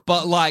joke,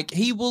 but like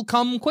he will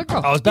come quicker.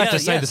 I was about Yeah, to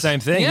say yes. the same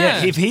thing.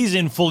 Yeah. Yeah. If he's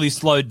in fully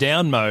slowed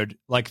down mode,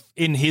 like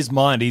in his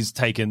mind, he's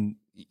taken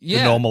the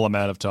Yeah. normal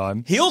amount of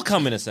time. He'll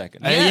come in a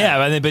second.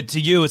 Yeah, and then, but to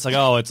you, it's like,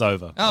 oh, it's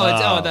over.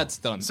 That's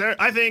done. So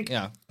I think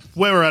Yeah.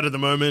 where we're at the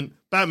moment,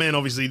 Batman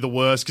obviously the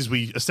worst because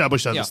we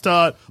established at Yeah. the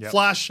start.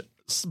 Flash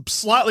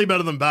slightly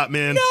better than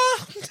Batman.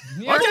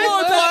 Yeah. Okay, Come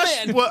on, Flash.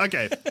 Batman. Well,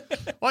 okay.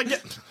 Well,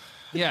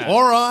 Yeah.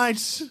 all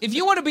right. If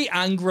you want to be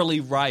angrily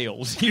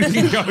railed, you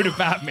can go to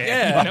Batman.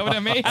 Yeah. You know what I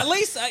mean? At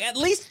least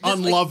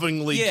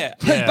Unlovingly. Yeah.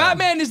 Yeah.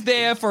 Batman is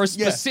there for a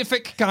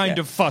specific kind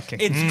of fucking.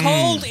 It's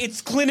cold,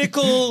 it's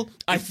clinical,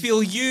 I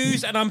feel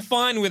used, and I'm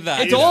fine with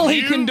that. It's all he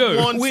You can do.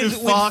 Want With to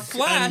fuck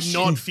Flash- and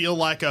not feel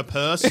like a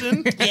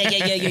person?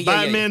 Yeah.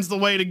 Batman's the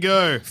way to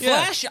go.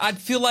 Flash, I'd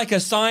feel like a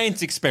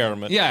science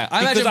experiment. Yeah,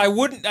 I because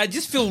imagine- I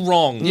just feel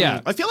wrong.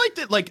 Yeah. I feel like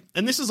that, like,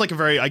 and this is like a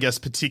very, I guess,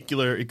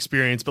 particular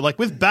experience, but like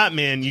with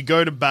Batman, you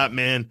go to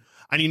Batman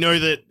and you know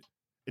that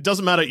It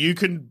doesn't matter. You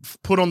can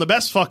put on the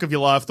best fuck of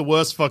your life, the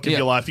worst fuck of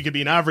your life. You could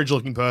be an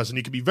average-looking person.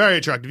 You could be very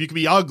attractive. You could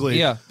be ugly.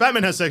 Yeah.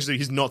 Batman has sex, so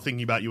he's not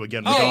thinking about you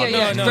again. Oh,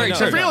 yeah, No, very no.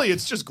 true. So really,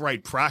 it's just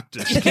great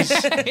practice.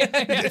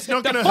 It's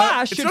not going to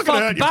Flash hurt. It's should not going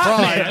to hurt fuck your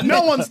Batman. pride.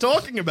 No one's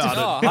talking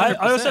about it. I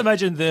also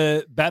imagine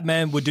the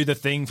Batman would do the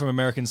thing from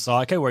American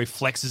Psycho where he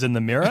flexes in the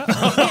mirror.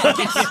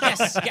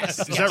 yes.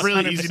 Is that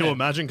really easy to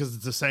imagine because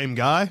it's the same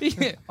guy?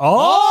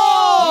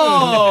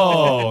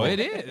 Oh, it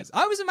is.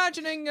 I was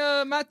imagining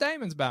Matt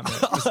Damon's Batman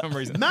for some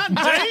reason. Matt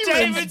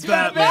Damon's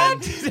Batman.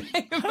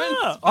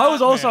 I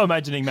was also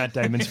imagining Matt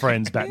Damon's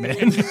friends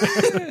Batman.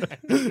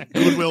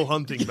 Goodwill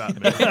Hunting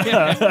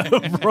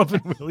Batman.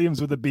 Robin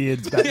Williams with a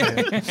beard's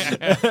Batman.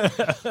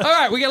 All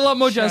right, we get a lot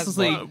more Justice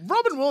League.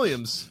 Robin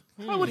Williams.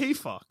 How would he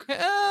fuck?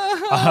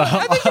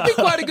 I think he'd be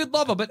quite a good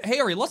lover, but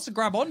hairy, lots to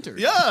grab onto.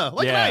 Yeah,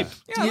 like rape.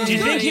 Do you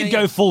think he'd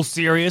go full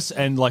serious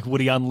and like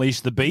would he unleash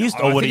the beast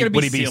Oh, or would I he think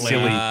it'd be be silly.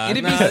 silly?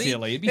 It'd be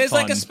silly. It'd be There's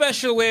fun. like a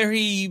special where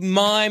he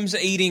mimes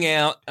eating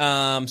out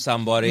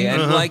somebody,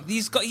 and like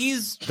he's got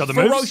the moves?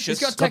 ferocious. He's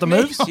got Got the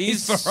moves?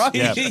 He's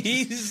ferocious.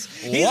 he's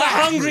a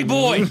hungry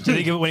boy. Do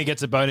you think when he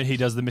gets a boner, he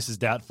does the Mrs.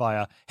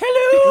 Doubtfire? Hello.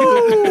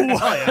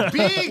 Oh, yeah.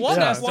 Big. One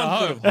Yeah. has to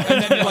hope. And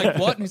then you're like,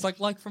 what? And he's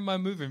like from my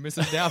movie,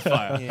 Mrs.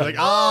 Doubtfire.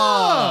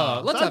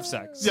 Like, Let's have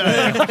sex.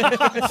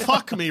 Yeah.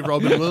 Fuck me,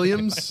 Robin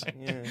Williams.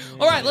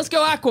 All right, let's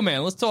go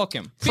Aquaman. Let's talk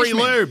him. Fishman.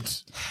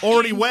 Pre-lubed.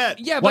 Already wet.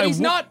 Yeah, but Wait, he's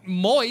not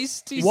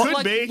moist. He's Could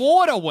like be.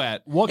 water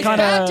wet. What it's kinda-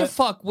 bad to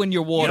fuck when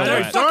you're water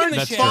don't wet. fuck in the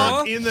Don't shower.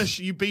 fuck in the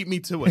you beat me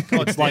to it.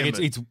 God It's like damn it.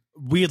 it's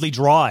weirdly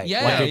dry.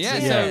 Yeah, Like yeah,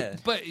 it's-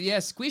 So, but yeah,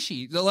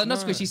 squishy. Not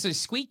squishy, so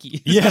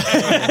squeaky. yeah.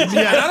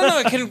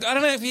 I don't know. I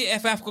don't know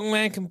if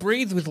Aquaman can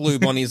breathe with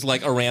lube on his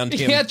like around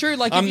him. Yeah, true,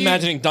 like, I'm if you-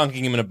 imagining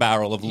dunking him in a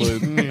barrel of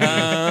lube.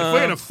 If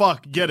we're gonna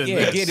fuck, get in Yeah,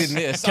 this. get in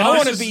this. Can I I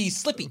want to just- be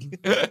slippy.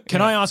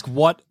 Can I ask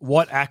what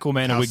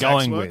Aquaman How are we sex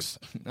going works.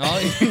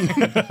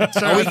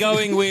 with? Are we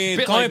going with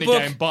Bit like comic the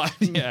book? game, but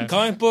yeah.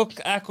 Comic book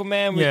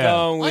Aquaman. We're Yeah.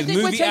 going I with think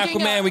we're movie taking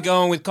Aquaman. We're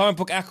going with comic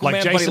book Aquaman.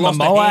 Like but he Jason lost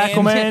a Momoa hand.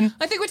 Aquaman?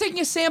 I think we're taking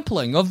a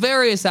sampling of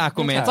various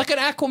Aquamans, Okay. like an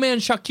Aquaman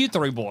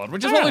charcuterie board,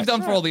 which is what we've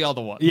done for all the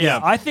other ones. Yeah,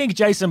 I think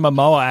Jason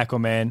Momoa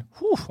Aquaman.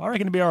 Whew, I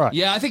reckon it'll be all right.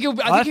 Yeah, I think he'll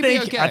be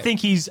okay. I think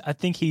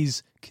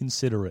he's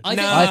considerate. I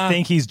think- I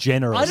think he's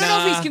generous. I don't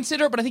know if he's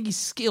considerate, but I think he's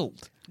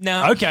skilled.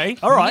 No. Okay,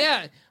 all right.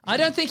 Yeah, I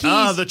don't think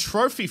he's. The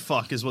trophy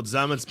fuck is what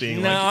Zamet's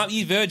being No, like.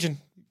 you virgin.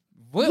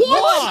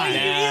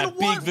 Why? Nah,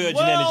 big virgin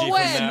energy from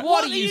When? that.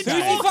 What are you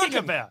saying? talking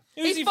about?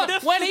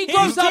 When he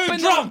grows up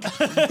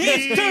and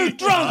He's too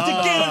drunk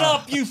to get it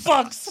up, you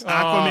fucks.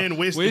 Aquaman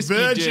whiskey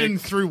virgin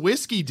dick. through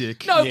whiskey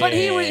dick. No, but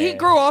he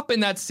grew up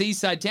in that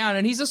seaside town,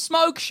 and he's a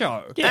smoke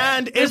show.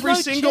 And every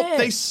no single chance.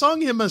 they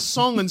sung him a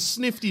song and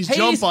sniffed his He's-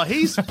 jumper.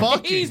 He's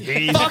fucking.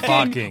 He's fucking.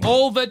 fucking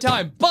all the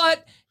time.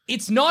 But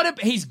it's not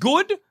a. He's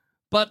good,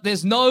 but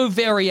there's no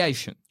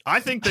variation. I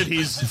think that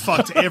he's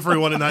fucked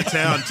everyone in that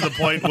town to the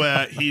point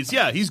where he's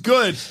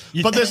good,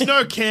 but there's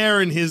no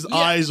care in his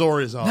eyes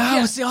or his eyes.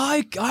 No, see,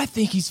 I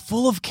think he's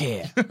full of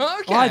care.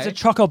 Okay. I had to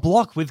chock a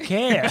block with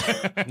care.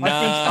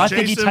 I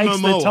think he Jason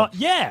takes the Momoa. time.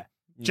 Yeah.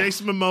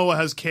 Jason Momoa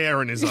has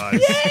care in his eyes.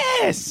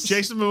 Yes.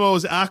 Jason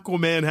Momoa's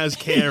Aquaman has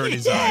care in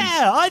his eyes.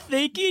 Yeah, I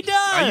think he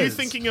does. Are you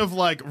thinking of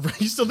are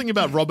you still thinking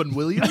about Robin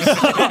Williams?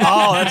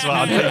 Oh, that's what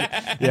I'm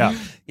thinking. Yeah.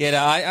 Yeah,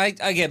 no,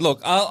 I get.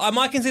 Look, I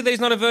might consider that he's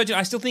not a virgin.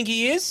 I still think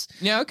he is.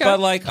 Yeah, okay. But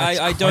like,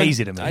 I don't.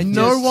 crazy to me. I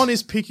No just- one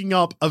is picking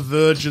up a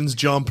virgin's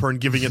jumper and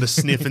giving it a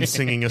sniff and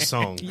singing a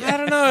song. I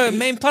don't know,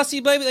 man. Plus,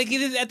 you baby, like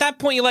at that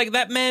point, you're like,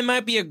 that man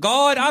might be a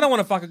god. I don't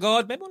want to fuck a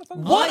god. Maybe I want to fuck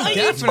a god. What I are you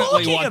definitely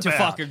talking want to about?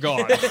 fuck a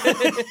god.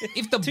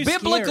 If the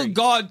biblical scary.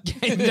 God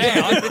came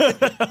down,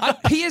 I'd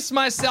pierce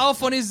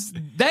myself on his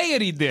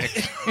deity dick.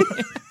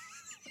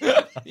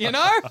 You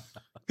know?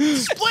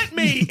 Split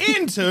me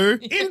into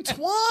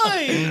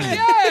entwine.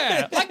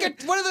 Yeah,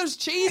 like one of those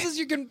cheeses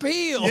you can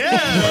peel.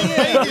 Yeah,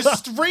 make your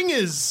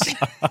stringers.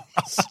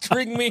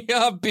 String me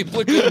up,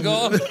 biblical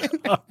god.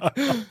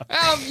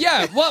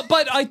 Yeah. Well,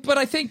 but I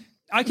think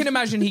I can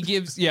imagine he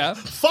gives. Yeah.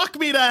 Fuck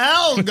me to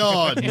hell,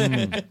 God.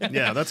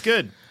 Yeah, that's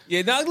good.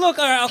 Yeah, no, look,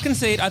 all right, I'll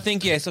concede. I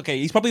think yes, okay.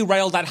 He's probably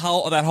railed that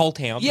whole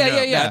town. Yeah.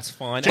 That's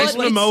fine. But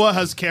Jason it's- Momoa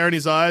has care in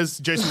his eyes.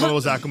 Jason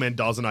Momoa's Aquaman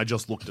doesn't. I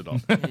just looked it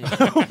up. Look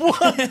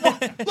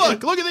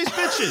at these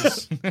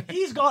bitches.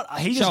 He's got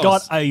Show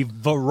got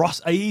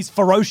us. he's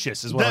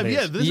ferocious is what it is.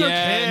 Yeah, there's no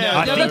care. no,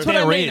 I think that's what I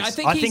there mean. is. I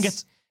think I think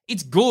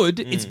it's good.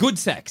 It's good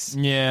sex.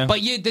 Yeah.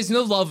 But there's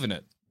no love in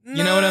it.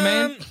 You know what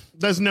I mean?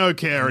 There's no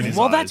care in his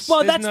Well, eyes. that's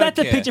no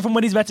the care. picture from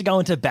when he's about to go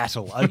into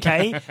battle.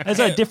 Okay, there's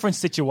a different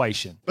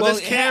situation. But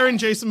there's care in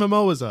Jason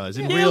Momoa's eyes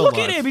in Yeah, real look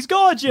life. at him. He's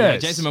gorgeous. Yeah,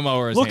 Jason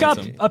Momoa is Look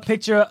handsome. up a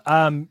picture.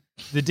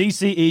 The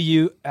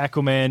DCEU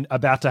Aquaman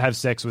about to have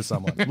sex with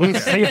someone. Look,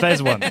 see if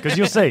there's one, because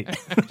you'll see. All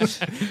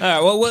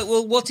right.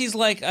 Well, what's his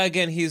like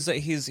again? His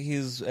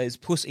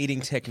puss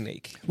eating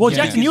technique. Well, Yeah.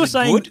 Jackson, Is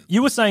it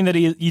you were saying that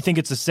you think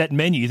it's a set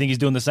menu. You think he's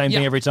doing the same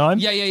thing every time.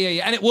 Yeah.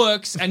 And it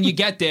works, and you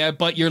get there,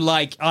 but you're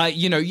like,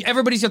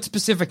 everybody's got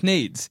specific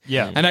needs.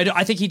 Yeah. And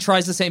I think he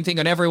tries the same thing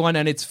on everyone,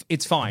 and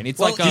it's fine. It's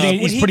Well, like do you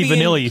think would he's he pretty be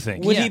vanilla, you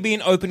think? Would Yeah. he be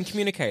an open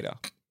communicator?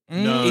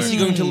 No. Is he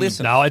going to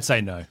listen? No, I'd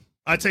say no.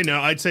 I'd say no.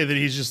 I'd say that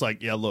he's just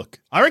like, yeah, look.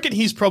 I reckon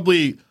he's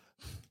probably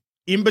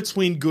in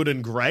between good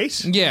and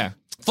great. Yeah.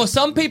 For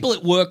some people,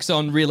 it works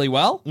on really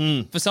well.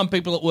 For some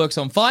people, it works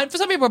on fine. For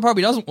some people, it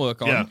probably doesn't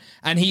work on. Yeah.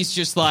 And he's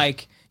just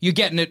like, you're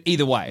getting it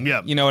either way.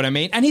 Yeah. You know what I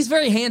mean? And he's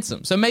very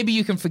handsome. So maybe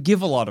you can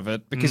forgive a lot of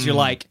it because you're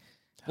like,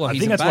 well, I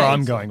he's think a that's where babe.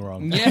 I'm going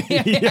wrong. Yeah,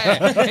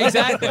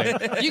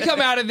 exactly. You come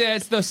out of there,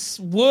 it's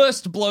the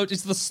worst bloat,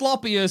 it's the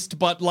sloppiest,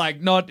 but like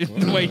not in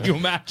the way you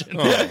imagine.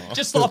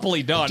 Just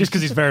sloppily done. Just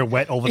because he's very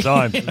wet all the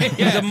time.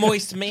 He's a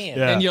moist man.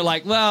 Yeah. And you're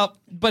like, well,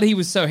 but he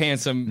was so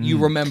handsome, you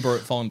remember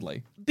it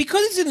fondly.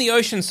 Because it's in the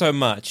ocean so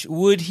much,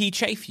 would he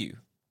chafe you?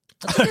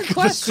 Good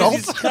question.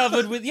 Because it's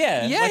covered with,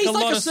 Yeah, he's like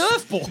lot a of-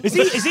 surfboard.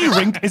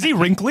 Is he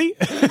wrinkly?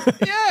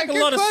 Yeah, a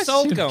lot of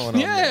salt going on.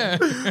 Yeah.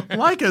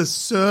 Like a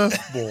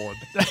surfboard.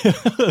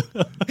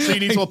 So you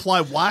need to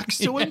apply wax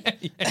to him?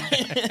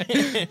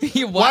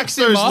 You Wax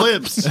him those up.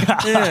 lips.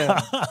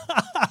 Yeah.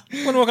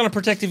 I wonder what kind of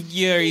protective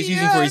gear he's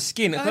using for his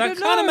skin. I I don't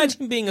can't know.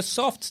 imagine being a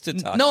soft to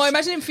touch. No, I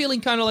imagine him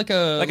feeling kind of like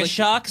a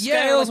shark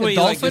Yeah, scales like where a you,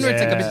 like, dolphin, or it's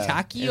like a Yeah. bit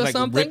tacky And, or like,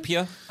 something. rip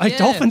you. Are Yeah.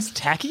 dolphins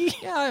tacky?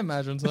 Yeah, I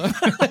imagine so. I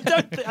think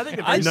they're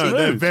very No, smooth.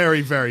 they're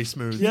very, very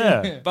smooth.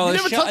 Yeah. Well, You a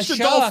never shark- touched a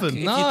shark, dolphin.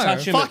 If No. you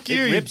touch him, Fuck it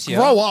you. rips you.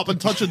 Grow up and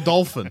touch a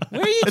dolphin.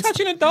 Where are you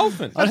touching a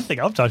dolphin? I don't think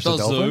I've touched a The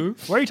dolphin. zoo.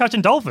 Where are you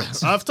touching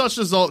dolphins? I've touched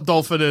a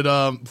dolphin at,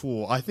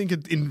 I think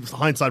in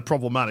hindsight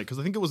problematic, because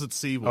I think it was at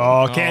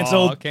SeaWorld. Oh,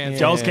 cancelled. cancelled.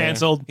 Joel's Yeah.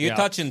 cancelled. You're Yeah.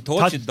 touching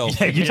tortured Yeah,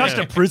 dolphins. you touched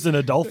a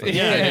prisoner dolphin.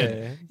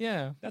 Yeah.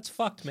 Yeah. That's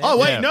fucked, man. Oh,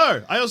 wait, Yeah.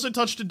 no. I also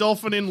touched a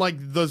dolphin in, like,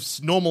 the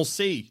normal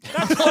sea.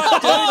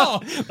 Oh,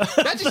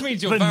 that just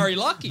means you're very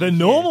lucky. The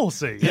normal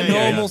sea. The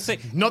normal sea.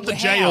 Not the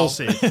How?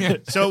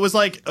 JLC. So it was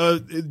like,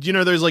 you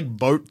know, there's like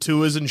boat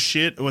tours and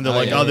shit when they're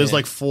like, yeah, there's yeah.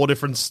 like 4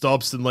 different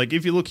stops. And like,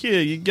 if you look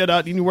here, you get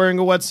out and you're wearing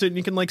a wetsuit and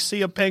you can like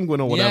see a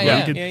penguin or whatever. yeah.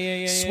 You can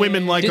Yeah, swim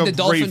in like Did a the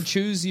dolphin reef.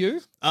 choose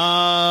you?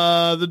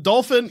 The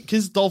dolphin,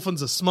 because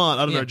dolphins are smart.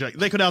 I don't Yeah. know, Jack.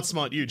 They could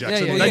outsmart you,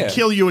 Jackson. Yeah, yeah, They'd yeah.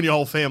 kill you and your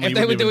whole family. If You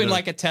they were wouldn't even doing know.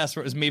 like a test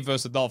where it was me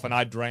versus a dolphin,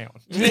 I'd drown.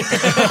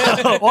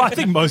 Well, I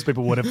think most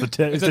people would if the The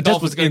test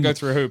dolphin's was going to in. go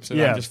through hoops and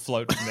Yeah. I'm just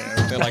floating there.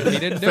 They're like, he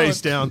didn't do face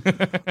it. down.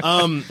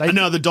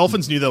 No, the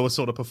dolphins knew they were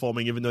sort of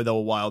performing, even though they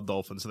were wild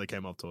dolphins, so they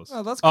came up to us.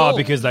 Oh, that's cool. Oh,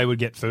 because they would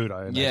get food,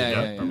 I imagine.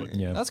 Yeah.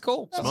 Yeah. That's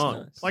cool.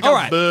 Smart. Like All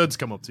how right. birds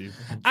come up to you.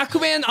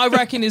 Aquaman, I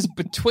reckon, is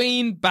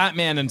between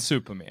Batman and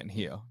Superman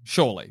here.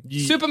 Surely.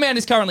 Superman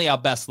is currently our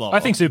best lover. I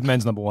think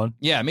Superman's number one.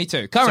 Yeah, me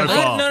too. Currently.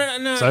 far.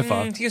 No. So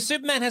far. Because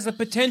Superman has the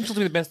potential to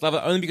be the best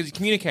lover only because he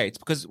communicates.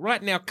 Because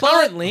right now, But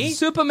currently,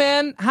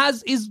 Superman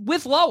is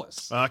with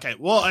Lois. Okay,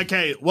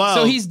 well.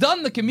 So he's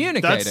done the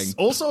communicating. That's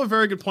also a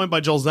very good point by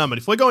Joel Zaman.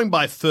 If we're going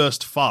by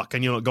first fuck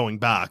and you're not going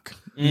back,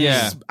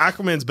 Yeah.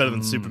 Aquaman's better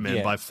than Superman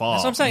yeah. by far.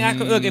 That's what I'm saying.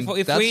 Look,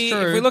 if that's if true.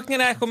 we're looking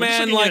at just Aquaman,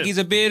 looking like at- he's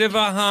a bit of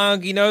a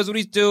hunk, he knows what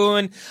he's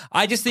doing.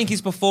 I just think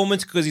his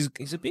performance, because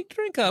he's a big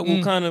drinker,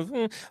 will kind of.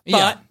 But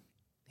Yeah.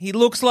 he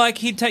looks like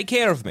he'd take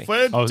care of me. If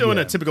we're doing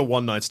yeah. a typical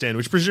one night stand,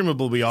 which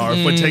presumably we are,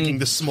 if we're taking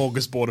the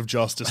smorgasbord of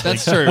justice,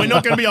 That's like, true. We're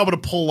not going to be able to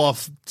pull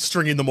off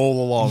stringing them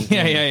all along.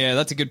 Yeah.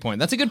 That's a good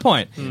point.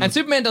 And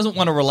Superman doesn't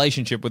want a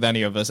relationship with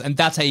any of us, and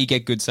that's how you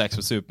get good sex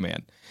with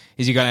Superman.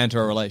 Is you got to enter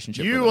a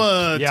relationship. You with him.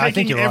 are Yeah, I think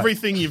taking you're right.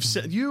 everything you've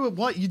said. You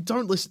what? You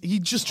don't listen. He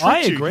just tricked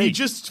I you. agree. He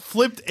just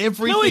flipped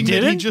everything. No, he that He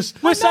didn't.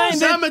 just. We're saying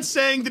that- Zamet's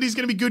saying that he's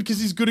going to be good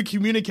because he's good at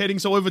communicating.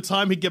 So over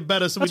time he'd get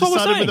better. So That's we what we're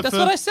decided saying. with the That's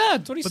first. what I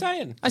said. What are you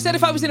saying? I said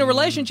if I was in a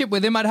relationship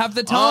with him, I'd have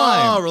the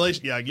time. Oh,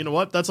 relation. Yeah, you know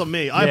what? That's on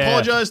me. I Yeah.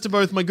 apologize to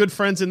both my good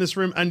friends in this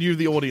room and you,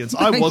 the audience.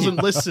 I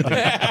wasn't listening.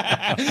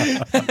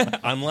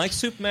 Unlike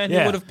Superman, Yeah.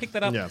 he would have picked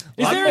that up. Yeah. Is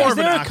I'm there, more is of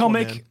an there a Aquaman.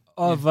 comic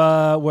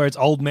of where it's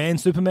old man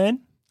Superman?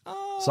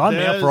 Sign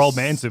me up for old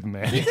man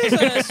Superman. There's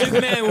a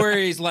Superman where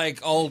he's like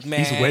old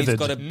man, he's weathered.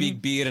 got a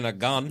big beard and a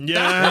gun.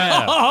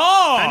 Yeah.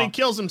 Oh! And he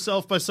kills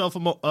himself by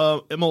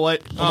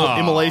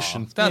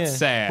self-immolation. That's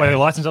sad. Wait, he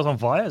lights himself on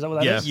fire? Is that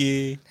what that is?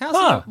 Yeah. Yeah. How's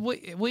Huh.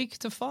 he weak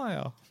to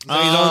fire? So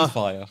he's on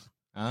fire.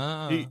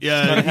 Ah.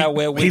 Yeah. How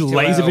we're He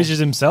laser visions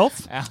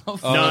himself?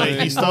 No,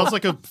 he starts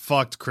like a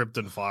fucked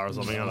Krypton fire or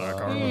something. I don't know. I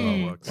can't remember how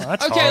it works.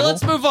 That's Okay, horrible.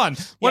 let's move on.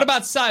 What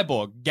about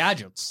Cyborg?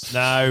 Gadgets.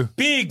 No.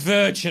 Big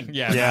virgin.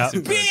 Yeah. Yeah.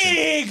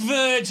 Big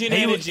virgin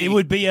energy. It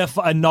would be a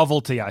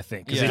novelty, I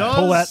think. 'cause Yeah. he'd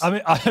pull out. I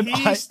mean,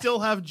 He I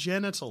still have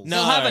genitals. No.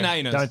 He'll have an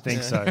anus. don't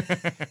think so.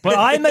 But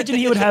I imagine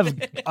he would have.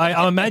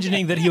 I'm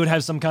imagining that he would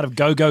have some kind of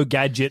go-go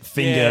gadget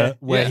finger Yeah.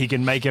 where Yeah. he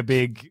can make a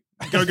big.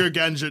 Go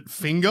Gadget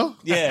finger.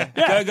 Yeah.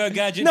 Go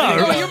gadget. No,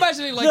 finger. Oh, you're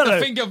imagining like No, the no.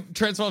 finger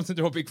transforms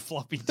into a big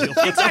floppy deal.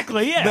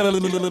 Exactly. Yeah.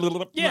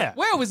 Yeah.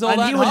 Where was all and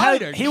that he would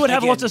hiding? have. He would have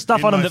Again, lots of stuff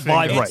in on him my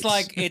that finger.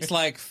 vibrates. It's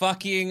like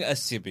fucking a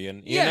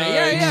Sibian. You Yeah, know?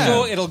 yeah.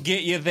 Sure, it'll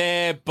get you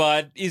there,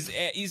 but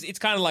it's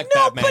kind of like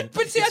No, Batman.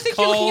 but see, I It's think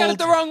you're looking at it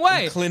the wrong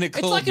way. cold, clinical.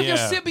 It's like if your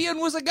Yeah. Sibian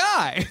was a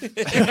guy.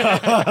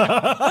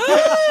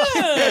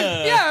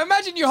 Yeah,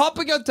 imagine you're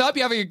hopping on top,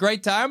 you're having a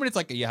great time, and it's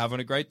like, are you having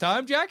a great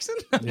time, Jackson?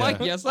 I'm like,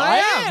 yes, I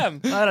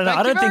am. I don't know. Thank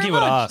I don't you think very he would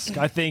much. ask.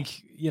 I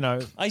think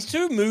He's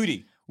too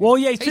moody. Well,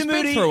 yeah, he's He's too been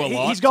moody. through a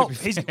lot, He's to got. be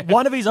He's fair.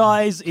 one of his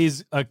eyes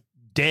is a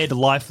dead,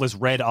 lifeless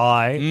red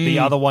eye. The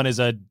other one is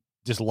a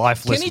just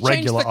lifeless, Can he change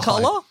regular the eye.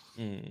 color?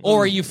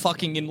 Or are you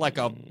fucking in like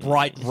a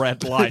bright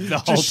red light the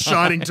whole Just time?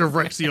 shining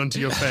directly onto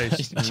your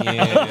face.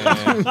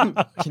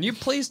 Yeah. Can you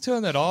please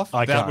turn that off?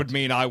 I that can't. would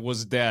mean I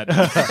was dead. Get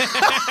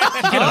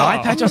an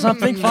eye patch or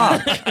something?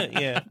 Fuck.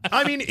 Yeah.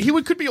 I mean,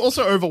 could be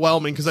also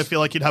overwhelming because I feel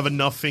like he'd have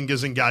enough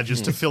fingers and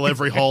gadgets to fill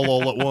every hole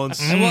all at once.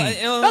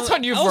 That's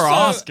on you for also-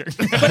 asking.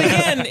 But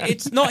again,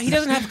 it's not. He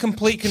doesn't have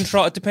complete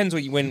control. It depends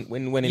when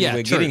Yeah,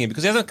 we're true. getting him,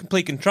 because he doesn't have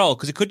complete control.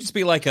 Because it could just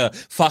be like a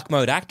fuck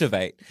mode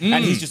activate,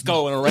 and he's just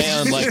going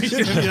around like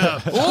Yeah.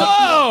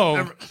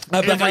 Whoa!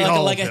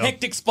 like a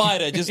hectic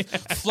spider, just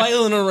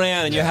flailing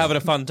around, and you're having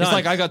a fun time. It's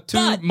like I got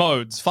two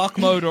modes, fuck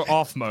mode or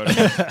off mode.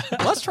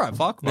 Let's try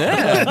fuck mode.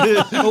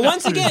 Yeah. But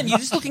once again, you're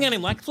just looking at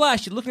him like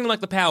Flash. You're looking at him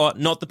like the power,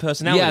 not the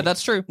personality. Yeah,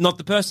 that's true. Not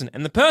the person.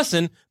 And the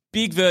person,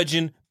 big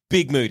virgin,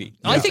 big moody.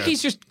 I think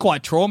he's just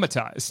quite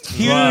traumatized.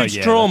 Huge Well,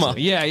 yeah, trauma.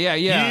 Yeah.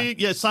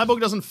 Cyborg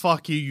doesn't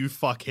fuck you, you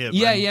fuck him.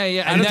 Yeah, And- yeah. And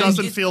And it then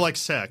doesn't it- feel like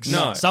sex.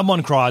 No.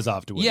 Someone cries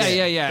afterwards.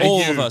 Yeah.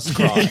 All of us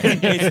cry.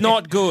 It's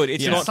not good.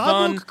 It's not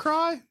fun. Cyborg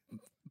cry?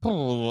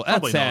 Oh, that's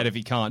Probably sad not. if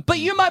he can't. But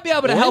you might be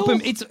able to help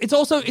him. It's a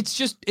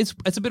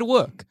bit of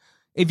work.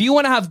 If you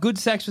want to have good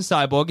sex with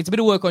Cyborg, it's a bit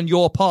of work on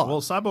your part. Well,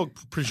 Cyborg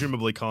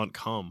presumably can't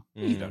come.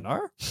 you don't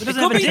know. It It doesn't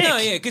could have a be, dick. no,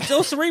 yeah, it's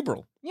all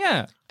cerebral.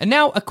 Yeah. And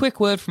now a quick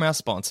word from our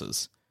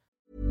sponsors.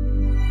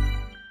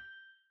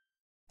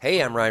 Hey,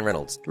 I'm Ryan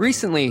Reynolds.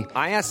 Recently,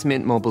 I asked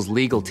Mint Mobile's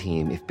legal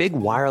team if big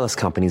wireless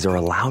companies are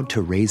allowed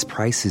to raise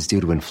prices due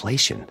to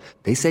inflation.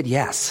 They said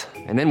yes.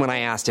 And then when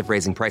I asked if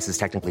raising prices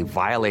technically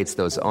violates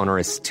those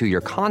onerous 2-year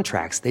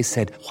contracts, they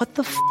said, "What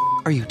the f***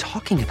 are you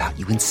talking about,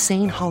 you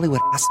insane Hollywood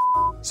ass?"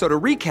 So to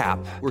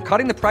recap, we're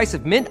cutting the price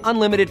of Mint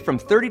Unlimited from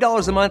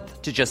 $30 a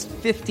month to just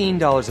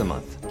 $15 a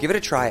month. Give it a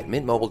try at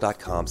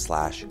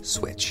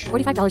mintmobile.com/switch.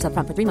 $45 up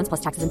front for 3 months plus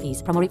taxes and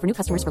fees. Promo rate for new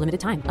customers for limited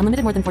time.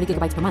 Unlimited more than 40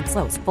 gigabytes per month.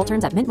 Slows full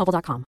terms at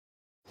mintmobile.com.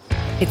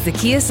 It's the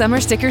Kia Summer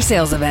Sticker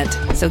Sales Event,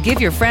 so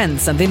give your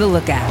friends something to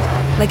look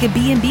at, like a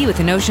B&B with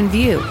an ocean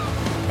view,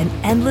 an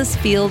endless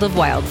field of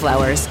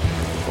wildflowers,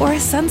 or a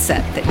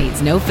sunset that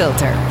needs no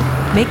filter.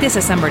 Make this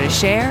a summer to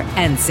share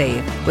and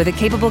save with a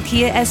capable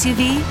Kia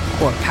SUV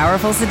or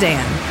powerful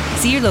sedan.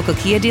 See your local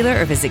Kia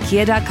dealer or visit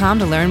kia.com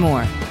to learn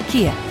more.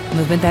 Kia,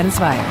 movement that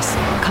inspires.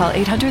 Call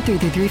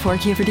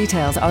 800-3334-KIA for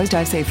details. Always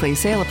drive safely.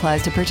 Sale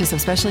applies to purchase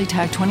of specially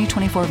tagged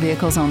 2024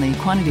 vehicles only.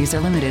 Quantities are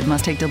limited.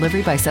 Must take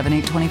delivery by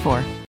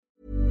 7/8/24.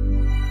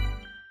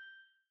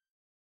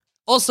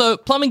 Also,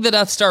 Plumbing the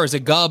Death Star is a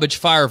garbage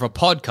fire of a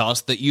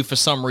podcast that you for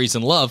some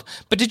reason love,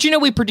 but did you know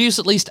we produce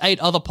at least 8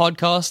 other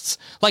podcasts?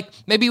 Like,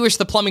 maybe you wish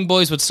the Plumbing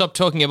Boys would stop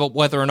talking about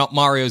whether or not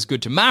Mario is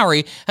good to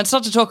marry and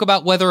start to talk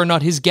about whether or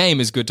not his game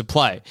is good to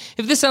play.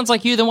 If this sounds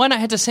like you, then why not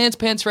head to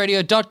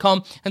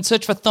sanspantsradio.com and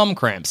search for Thumb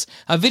Cramps,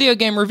 a video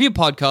game review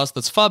podcast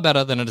that's far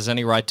better than it has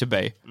any right to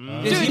be.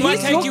 He might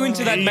take you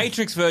into that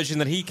Matrix version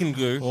that he can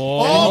do.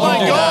 Oh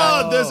my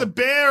god, there's a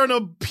bear and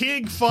a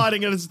pig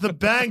fighting and it's the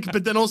bank,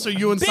 but then also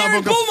you and Bear Cyborg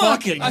and are bull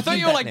fucking. I thought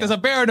you were like, there's a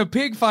bear and a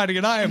pig fighting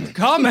and I am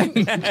coming.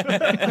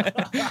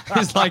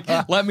 It's like,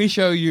 let me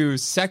show you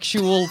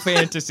sexual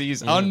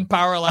fantasies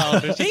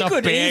unparalleled. It's He just a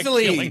could bear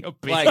easily, killing a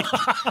pig. like,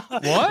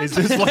 What? Is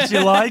this what you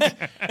like?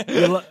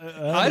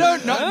 I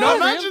don't know. No,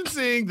 imagine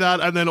seeing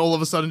that and then all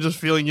of a sudden just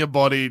feeling your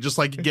body just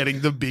like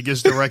getting the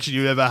biggest erection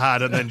you ever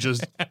had and then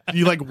just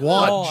you like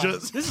what?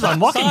 Just This is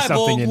unlocking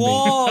something in me.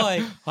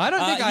 why? I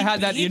don't think I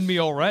had that in me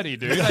already,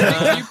 dude.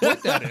 I think you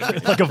put that in me.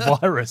 Like a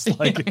virus.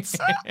 Like it's,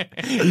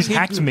 he's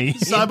hacked me.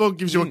 Cyborg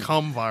gives you a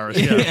cum virus.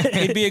 Yeah.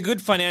 He'd be a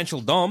good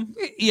financial dom.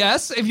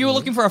 Yes, if you were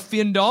looking for a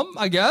Findom,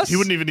 I guess. He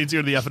wouldn't even need to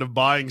go to the effort of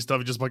buying stuff.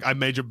 He's just like, I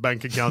made your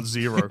bank account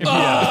zero.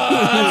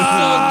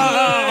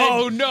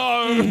 Oh,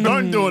 no.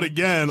 Don't do it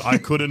again. I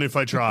couldn't if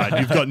I tried.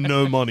 You've got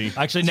no money.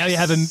 Actually, now you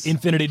have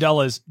infinity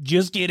dollars.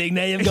 Just kidding.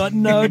 Now you've got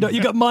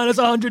you got minus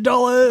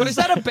 $100. But is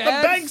that a The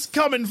bad... bank's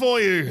coming for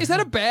you. Is that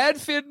a bad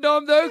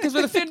Findom, though? Because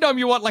with a Findom,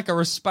 you want, like, a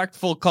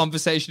respectful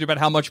conversation about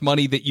how much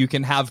money that you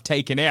can have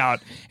taken out.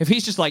 If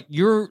he's just like,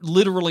 you're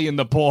literally in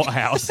the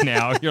poorhouse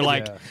now, you're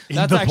like... in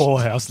the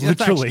poorhouse,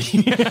 literally.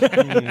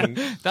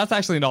 That's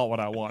actually not what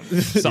I want.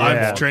 So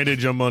Yeah. I've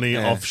traded your money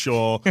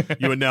offshore.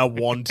 You are now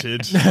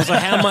wanted. Also,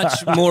 how much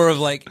more of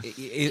like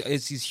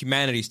is his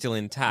humanity still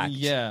intact?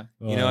 Yeah.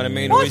 You know what I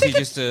mean? Well, Or I is he think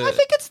just I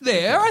think it's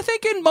there. I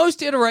think in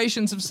most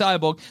iterations of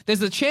Cyborg,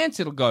 there's a chance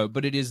it'll go,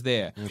 but it is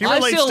there. He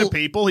relates to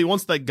people. He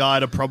wants that guy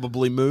to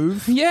probably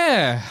move.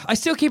 Yeah, I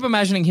still keep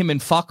imagining him in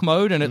fuck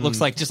mode, and it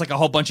looks like just like a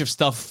whole bunch of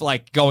stuff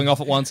like going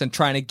off at once and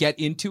trying to get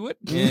into it,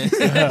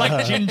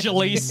 like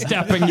gingerly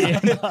stepping in.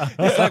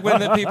 It's like when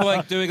the people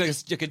like doing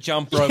like a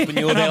jump rope and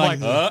you're there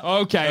like,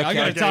 Okay, I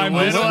gotta time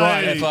wait this a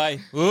right. minute. If I,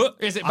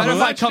 Is it better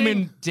if I come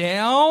in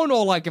down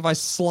or like if I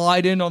slide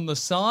slide in on the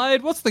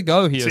side. What's the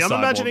go here? See, I'm Cyborg?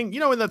 imagining,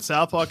 in that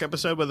South Park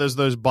episode where there's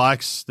those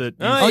bikes that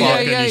you Oh, fuck yeah,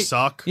 and you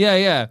suck.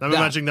 Yeah. I'm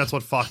imagining that's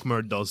what fuck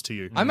mode does to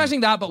you. I'm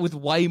imagining that, but with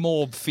way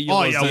more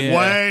feelers. Oh, yeah, in it.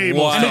 way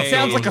more. And Way it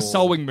sounds like a more.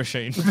 sewing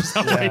machine for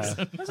some reason. I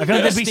feel like A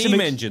there'd be steam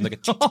some engine, like a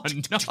Oh,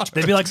 no.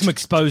 there'd be like some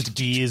exposed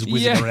gears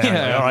whizzing Yeah, around.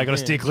 yeah. Like, all right, got to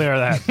steer clear of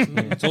that.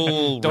 it's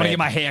all Don't want to get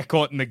my hair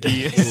caught in the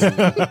gears.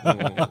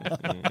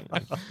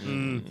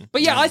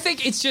 But yeah, I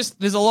think it's just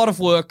there's a lot of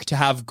work to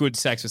have good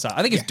sex with.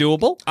 I think it's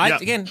doable.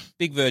 Again,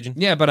 big virgin.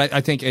 Yeah, but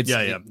I think it's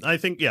Yeah. I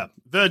think,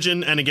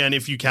 Virgin, and again,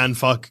 if you can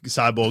fuck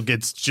Cyborg,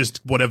 it's just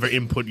whatever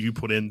input you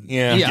put in,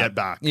 Yeah. you Yeah. get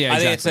back. Yeah, I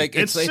think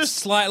exactly. it's just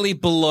slightly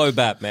below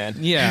Batman.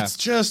 Yeah, It's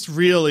just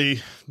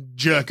really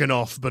jerking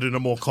off, but in a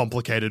more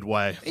complicated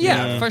way.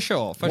 yeah, for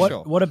sure, for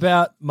sure. What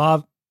about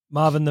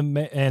Marvin the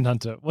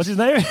Manhunter? What's his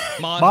name?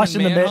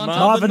 Marvin the Manhunter?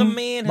 Marvin the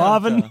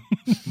Manhunter.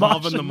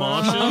 Marvin the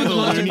Martian, the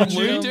Looney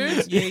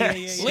Tunes. Dudes? Yeah.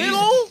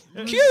 Little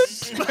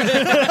cute.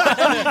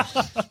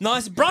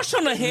 Nice brush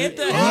on the head.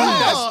 Oh,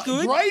 That's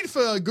good. Great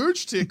for a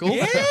gooch tickle.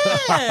 Yeah.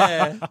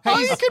 Oh,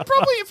 you could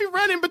probably, if you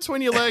ran in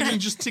between your legs and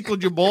just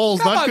tickled your balls,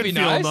 that might could be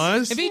feel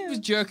nice. If he was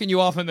jerking you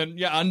off and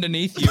then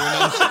underneath you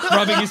and then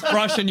rubbing his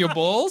brush on your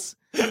balls,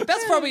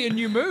 that's probably a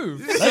new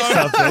move. That's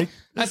something.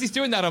 As he's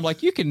doing that, I'm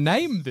like, you can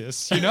name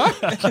this, you know?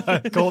 Call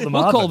it the We'll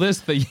Marvin. call this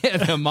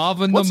the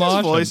Marvin What's the his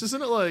Martian. voice?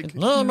 Isn't it like...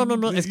 No.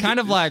 It's kind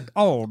of like,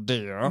 oh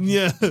dear.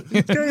 Yeah.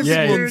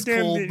 Yeah, One's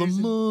called the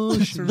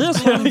Martian.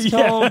 This one's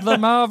Yeah. called the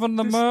Marvin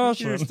the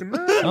Martian.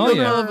 Oh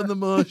yeah, Marvin the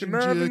Martian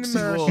jerks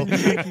you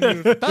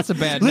off. that's a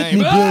bad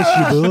name.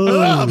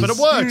 Ah, but it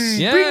works.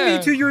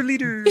 Yeah. your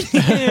leader.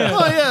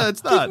 Oh, yeah, it's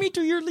Take that. me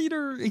to your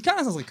leader. He kind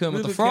of sounds like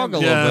Kermit the Frog a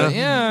Yeah. little bit.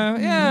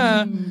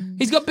 Yeah.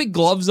 He's got big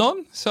gloves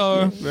on,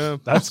 so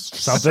That's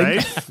something.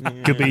 Safe.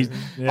 Could be.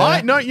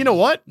 Yeah. No, you know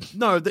what?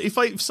 No,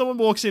 if someone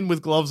walks in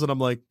with gloves and I'm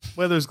like,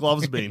 where those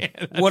gloves been?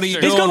 What are you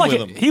He's doing got like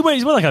with a, him? he's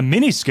wearing like a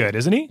mini skirt,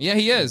 isn't he? yeah,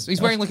 he is.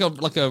 He's wearing like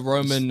a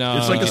Roman.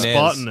 It's like a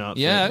Spartan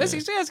outfit. Yeah, does he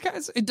have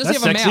a That's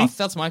mouth? sexy.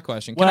 That's my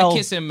question. Can I Well-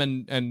 kiss him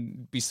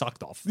and be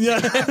sucked off? Yeah.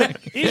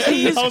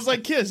 I was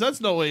like, Kiss,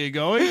 that's not where you're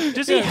going.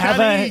 Does he have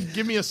Can a-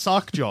 give me a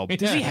sock job?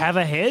 Does he have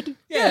a head?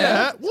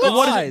 Yeah. What?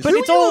 what is it? But Who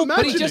it's are you all- But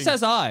he imagining? just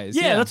has eyes.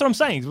 Yeah, that's what I'm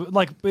saying.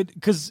 Like,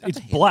 because it's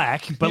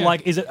black, but Yeah.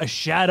 like, is it a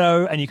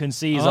shadow and you can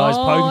see his Oh, eyes I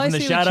poking from the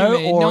see what you shadow,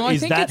 mean. or No, I is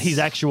think that it's- his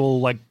actual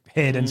like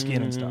head and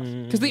skin and stuff?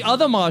 Because the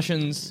other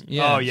Martians.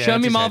 Yeah. Oh, yeah, Show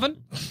that's me his Marvin.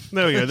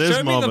 There we go. There's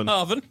Show me Marvin. the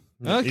Marvin.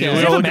 Okay. Yeah, he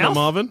we're have a looking at mouth?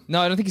 Marvin.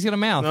 No, I don't think he's got a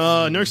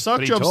mouth. No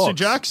sock he jobs to talks.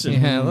 Jackson.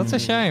 Yeah, that's a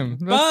shame.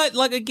 But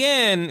like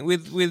again,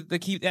 with the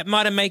key, that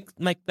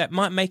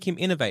might make him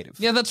innovative.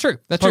 Yeah, that's true.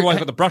 That's Probably true. why he's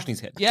got the brush in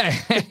his head. Yeah.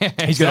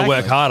 He's going to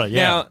work harder.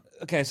 Yeah, Now,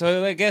 okay,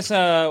 so I guess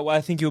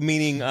I think you're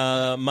meaning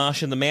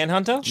Martian the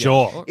Manhunter.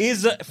 sure.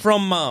 Is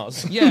from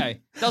Mars. Yeah.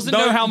 Doesn't know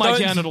Don't- how my don't-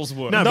 genitals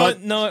work. No, No,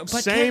 but no, but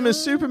same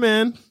as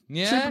Superman.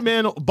 Yeah.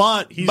 Superman,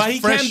 but he's But he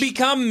fresh. can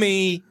become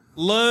me.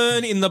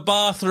 Learn in the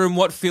bathroom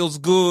what feels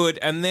good,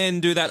 and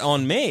then do that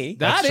on me.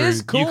 That True.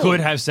 is cool. You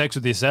could have sex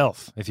with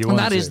yourself if you And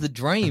wanted that is to. the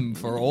dream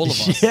for all of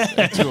us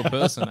to a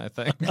person, I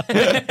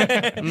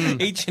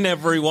think. Each and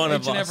every one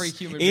of Each and us every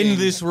human in being.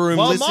 this room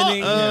Well,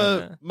 listening.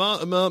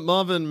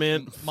 Marvin,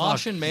 man.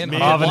 Martian Manhunter.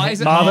 Marvin, Why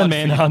is it Marvin hard for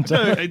you?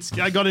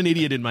 Manhunter. I got an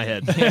idiot in my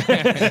head.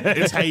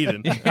 It's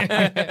Hayden.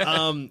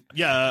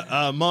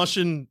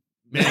 Martian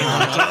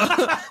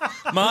Manhunter.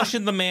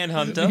 Martian the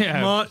Manhunter.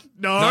 Yeah. No,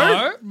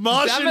 No.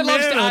 Martian Damon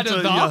loves to add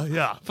Manhunter. a the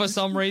Yeah. for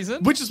some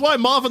reason. Which is why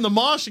Marvin the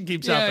Martian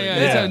keeps Yeah, happening. yeah,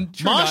 Yeah. it's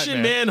a true Martian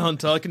nightmare.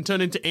 Manhunter can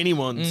turn into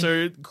anyone.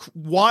 So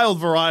wild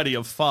variety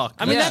of fuck.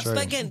 I mean, Yeah.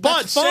 that's again, but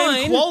that's fine.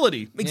 same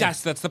quality,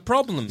 Exactly, that's the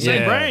problem.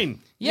 same Yeah. brain.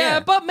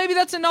 Yeah, but maybe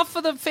that's enough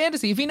for the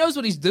fantasy. If he knows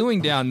what he's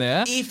doing down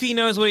there. If he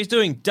knows what he's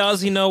doing,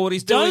 does he know what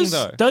he's doing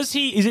though? Does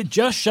he? Is it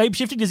just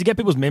shapeshifting? Does he get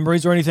people's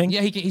memories or anything?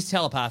 Yeah, he's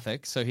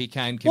telepathic, so he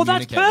can Well,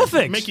 that's communicate.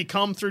 perfect. Make you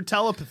come through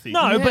telepathy.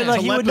 No, but like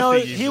he would know.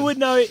 Telepathy, He even. would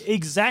know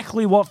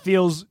exactly what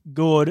feels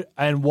good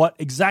and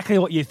exactly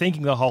what you're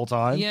thinking the whole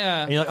time.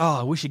 Yeah. And you're like,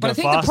 oh, I wish he'd But go I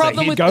think faster. the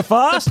problem He'd with go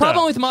faster. the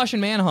problem with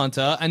Martian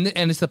Manhunter, and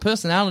it's the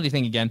personality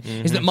thing again,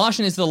 is that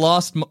Martian is the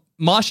last.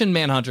 Martian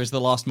Manhunter is the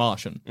last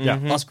Martian,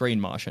 last Green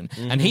Martian,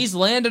 and he's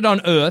landed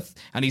on Earth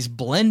and he's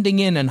blending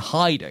in and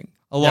hiding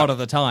a lot of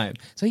the time.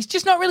 So he's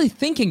just not really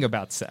thinking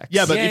about sex.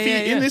 Yeah, but Yeah, if he,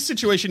 yeah, yeah. in this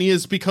situation, he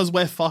is because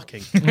we're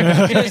fucking.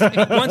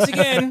 Once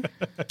again,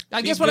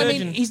 I guess big what I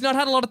virgin. mean, he's not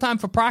had a lot of time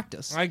for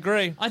practice. I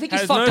agree. I think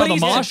he's Has fucked no on the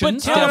reason.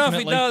 Martians, But I don't know if he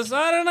definitely. does.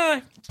 I don't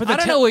know. But I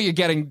don't know where you're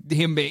getting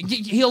him being.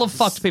 He'll have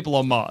fucked people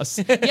on Mars.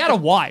 He had a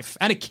wife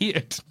and a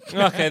kid.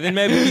 Okay, then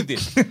maybe he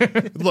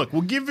did. Look,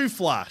 we'll give you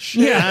Flash.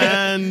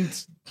 And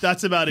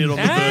that's about it on the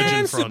Virgin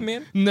And front.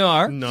 Superman.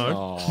 No.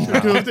 No.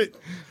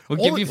 We'll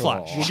give you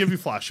Flash. We'll give you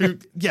Flash. Who,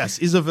 yes,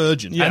 is a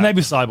virgin. And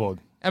maybe Cyborg.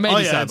 And maybe Oh,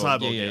 yeah, Cyborg.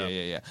 Cyborg, Yeah.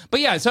 yeah. But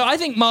yeah, so I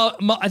think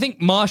I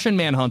think Martian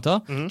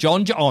Manhunter,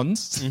 John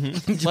Johns.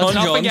 Let's not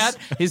Johns. forget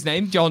his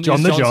name, John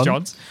John the John.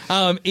 Johns.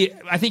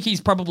 I think he's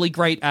probably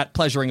great at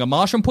pleasuring a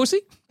Martian pussy.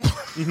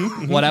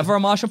 Whatever a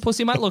Martian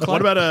pussy might look like.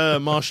 What about a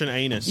Martian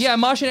anus? Yeah,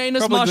 Martian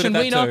anus, Probably Martian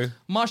good at that wiener, too.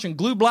 Martian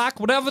glue black,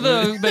 whatever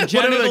the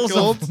genitals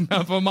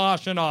of a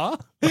Martian are.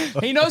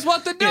 He knows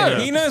what to do. Yeah,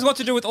 he knows what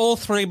to do with all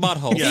three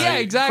buttholes. Yeah,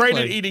 exactly.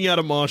 Great at eating out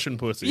a Martian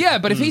pussy. Yeah,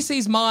 but if he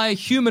sees my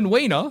human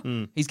wiener,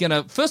 he's going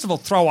to, first of all,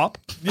 throw up.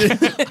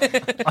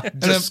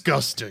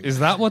 Disgusting. Is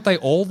that what they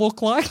all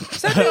look like?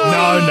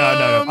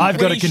 No. I've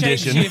got a When he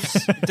condition.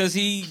 shapeshifts, does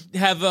he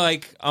have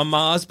like a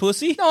Mars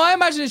pussy? No, I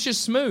imagine it's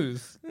just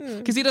smooth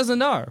because he doesn't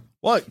know.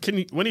 What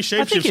when he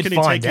think shapeshifts, he'd can he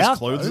take find his out,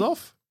 clothes though.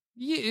 off?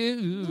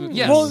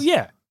 Yes. Well,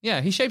 yeah.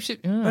 Yeah, he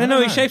shapeshifts. I don't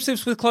know. He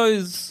shapeshifts with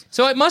clothes.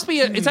 So it must be,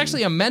 it's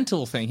actually a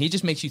mental thing. He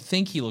just makes you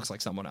think he looks like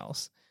someone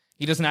else.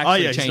 He doesn't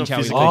actually he's change not how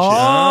he physically looks.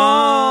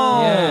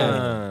 Oh.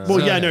 Yeah.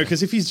 Well, yeah, no,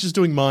 because if he's just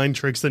doing mind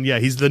tricks, then yeah,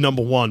 he's the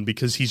number one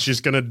because he's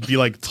just going to be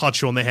like,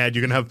 touch you on the head.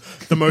 You're going to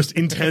have the most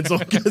intense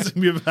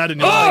orgasm you've ever had in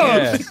your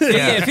life.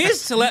 Yeah, if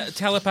he's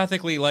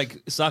telepathically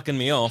like sucking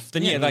me off,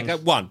 then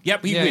one.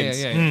 Yep, he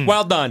wins. yeah.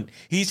 Well done.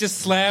 He's just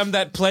slammed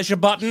that pleasure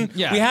button.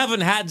 Yeah. We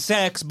haven't had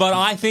sex, but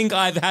I think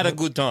I've had a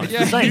good time.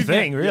 Yeah. Same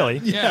thing, really.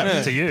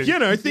 Yeah. To you. You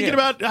know, thinking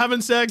about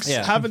having sex,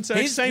 He's-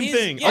 same he's-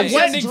 thing. yeah, A he's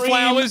wet Sending dream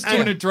flowers to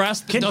and- an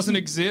address that doesn't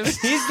exist.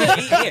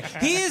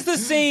 Here's the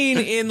scene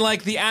in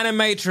like the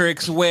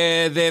Animatrix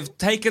where they've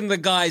taken the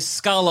guy's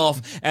skull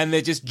off and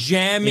they're just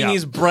jamming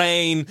his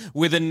brain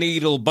with a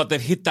needle, but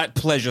they've hit that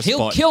pleasure He'll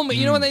spot. kill me.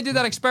 You know when they did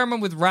that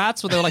experiment with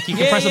rats where they're like, you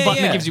can press a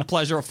button that gives you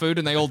pleasure or food,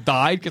 and they all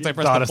died because they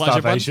pressed Died the of pleasure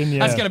starvation, button? yeah.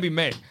 That's going to be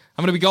me.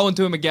 I'm going to be going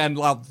to him again,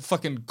 like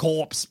fucking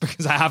corpse,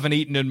 because I haven't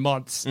eaten in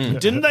months.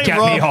 Didn't they Get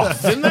me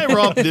off. Didn't they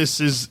rob this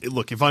is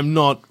look, if I'm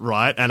not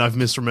right and I've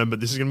misremembered,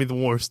 this is gonna be the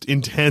worst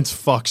intense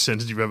fuck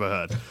sentence you've ever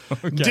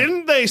heard.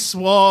 Didn't they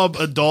swab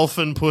a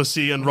dolphin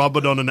pussy and rub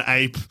it on an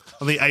ape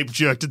and the ape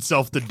jerked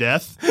itself to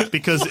death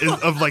because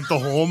of like the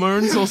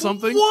hormones or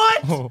something?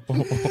 What?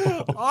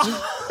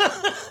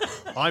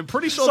 I'm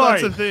pretty sure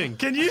Sorry. that's a thing.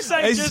 Can you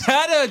say Is just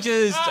that a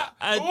just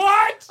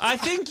what? I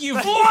think you've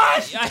I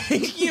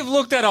think you've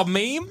looked at a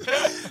meme.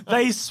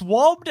 They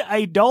swabbed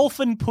a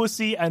dolphin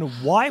pussy and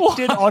wiped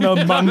it on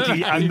a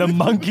monkey, and the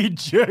monkey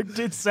jerked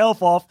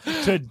itself off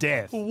to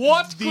death.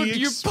 What The could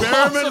you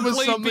experiment was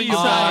possibly something be you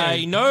I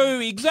saying? know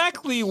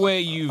exactly where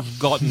you've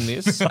gotten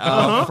this from,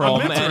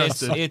 I'm and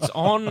it's interested.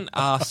 on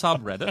our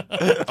subreddit.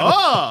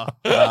 Oh,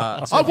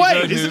 So if you go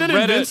wait, to isn't it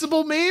Reddit-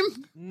 Invincible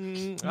meme?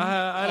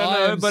 I don't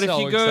know, I'm but so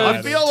if you go, excited.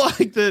 I feel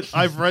like that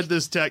I've read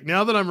this tech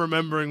now that I'm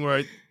remembering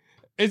where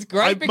It's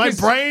great my because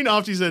brain,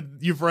 after you said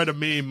you've read a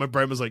meme, my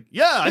brain was like,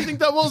 yeah, I think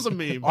that was a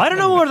meme. I don't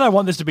know whether I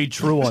want this to be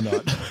true or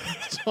not.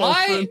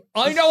 I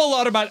know a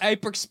lot about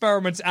ape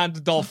experiments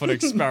and dolphin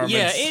experiments.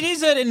 yeah, it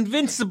is an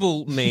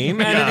Invincible meme,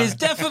 and it is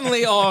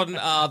definitely on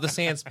the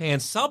Sans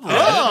Pants subreddit.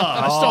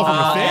 I stole from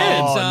the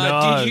fans. Oh,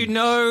 no. Did you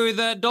know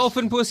that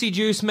dolphin pussy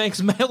juice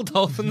makes male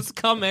dolphins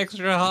come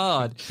extra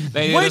hard?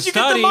 They did Where'd a you get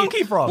the study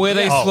monkey from? where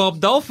they Oh.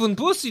 swabbed dolphin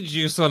pussy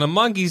juice on a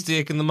monkey's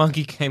dick, and the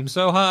monkey came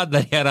so hard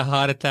that he had a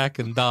heart attack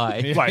and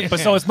died. Wait, but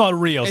so it's not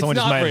real. It's Someone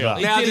just not made real. it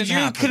up. Now, didn't did you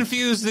happen.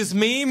 confuse this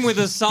meme with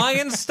a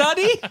science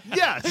study?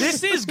 Yes.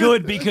 This is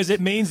good because it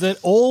means that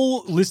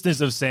all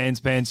listeners of Sans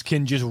Pants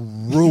can just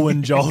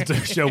ruin Joel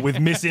Dusha with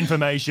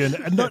misinformation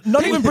and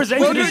not even present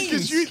Well, it no,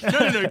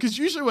 as- because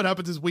usually what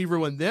happens is we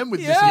ruin them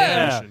with Yeah.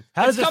 misinformation.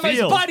 How does it Come on,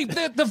 feel? buddy,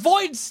 the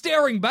void's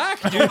staring back,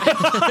 dude. We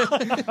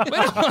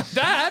don't want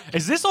that.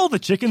 Is this all the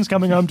chickens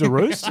coming home to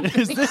roost?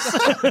 Is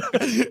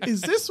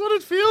this What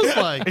it feels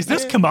like? is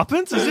this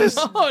comeuppance? Is this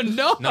Oh,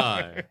 no.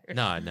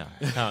 No,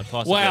 can't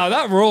possibly. Wow,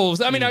 that rules.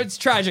 I mean, it's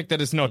tragic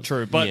that it's not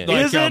true, but Yeah.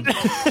 like, is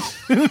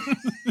it?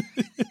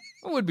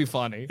 it would be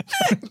funny.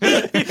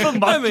 If a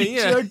monkey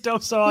yeah. jerked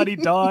off so hard he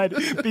died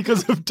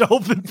because of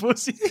dolphin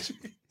pussy.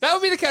 That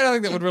would be the kind of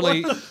thing that would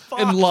really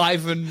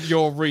enliven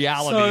your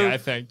reality, I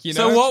think. You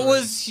know? So what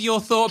was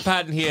your thought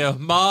pattern here?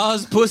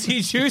 Mars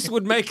pussy juice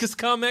would make us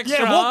come extra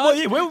Yeah,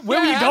 hard? where were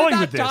you how going did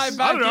with that this? tie I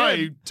back don't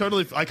know.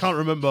 in? I can't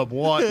remember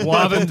what.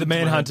 Marvin the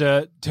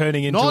Manhunter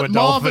turning into a Not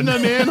dolphin. Marvin the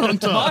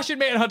Manhunter. Martian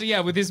Manhunter, yeah,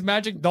 with his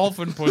magic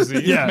dolphin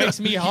pussy. Yeah. It makes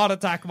me heart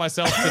attack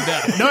myself to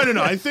death.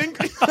 No. I think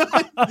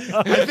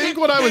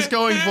what I was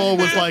going for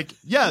was like,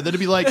 yeah, that'd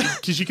be like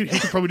because he could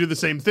probably do the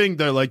same thing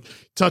though, like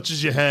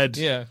touches your head.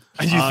 Yeah.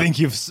 And you think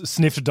you've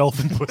sniffed a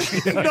dolphin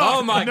pussy.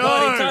 Oh my No.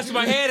 god, he touched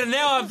my head and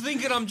now I'm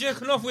thinking I'm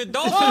jerking off with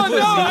dolphin Oh pussy.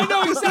 no, I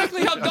know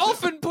exactly how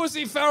dolphin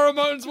pussy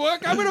pheromones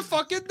work. I'm gonna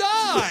fucking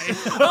die.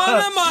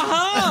 Oh, in my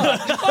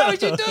heart. Why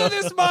would you do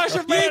this,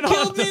 Martian You Manhunter?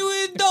 killed me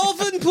with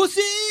dolphin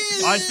pussy.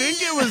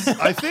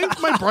 I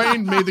think my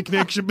brain made the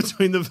connection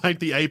between the fact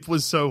the ape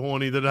was so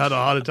horny that it had a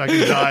heart attack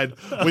and died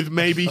with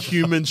maybe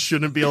humans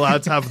shouldn't be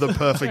allowed to have the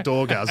perfect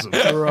orgasm.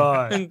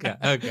 Right.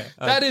 Okay.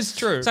 That is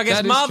true. So I guess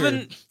That is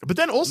Marvin. true. But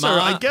then also,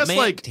 I guess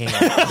like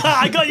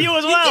I got you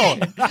as well.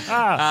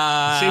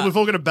 see, we've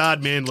all got a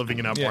bad man living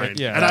in our brain.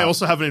 yeah. And I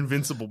also have an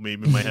invincible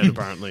meme in my head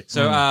apparently.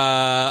 So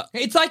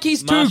It's like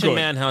he's too Martian good.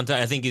 Manhunter,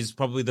 I think, is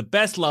probably the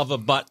best lover,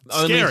 but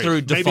only Scary. through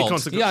Maybe default.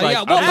 consequence.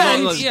 Yeah, well,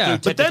 and- and- yeah.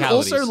 But then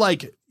also,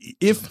 like,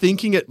 if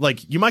thinking it, like,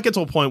 you might get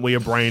to a point where your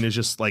brain is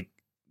just like,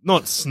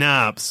 not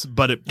snaps,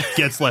 but it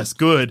gets less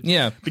good.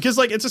 Yeah. Because,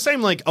 like, it's the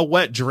same, like, a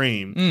wet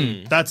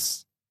dream.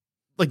 That's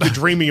like you're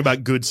dreaming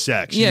about good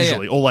sex Yeah,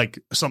 usually, or like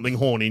something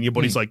horny, and your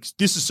body's like,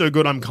 "This is so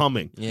good, I'm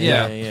coming."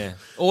 Yeah.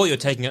 Or you're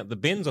taking out the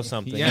bins or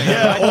something.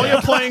 Yeah, or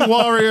you're playing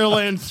Wario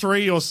Land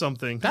 3 or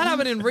something. That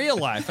happened in real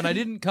life, and I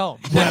didn't come.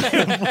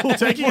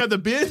 Taking out the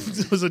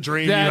bins was a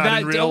dream you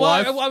had in real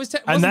life.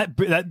 And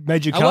that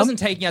made you come? I wasn't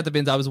taking out the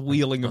bins. I was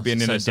wheeling a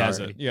bin in a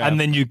desert. Yeah. And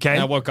then you came?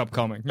 And I woke up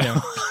coming. Yeah.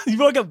 You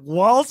woke up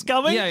whilst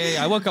coming? Yeah.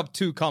 I woke up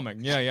to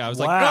coming. Yeah. I was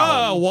Wow. like,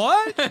 oh,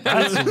 what?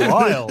 That's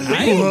wild.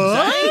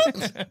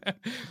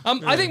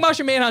 I think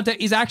Martian Manhunter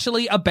is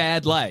actually a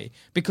bad lay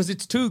because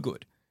it's too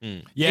good.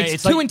 Yeah,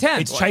 it's too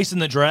intense. It's chasing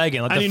the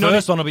dragon. Like And the you know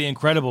first one will be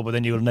incredible, but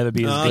then you'll never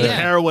be as The good.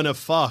 heroin of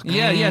fuck.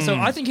 Yeah. So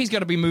I think he's got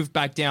to be moved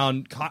back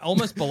down,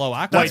 almost below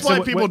Aquaman. That's why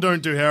people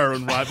don't do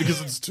heroin, right?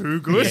 Because it's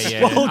too good.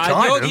 Well,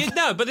 kind of.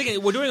 No, but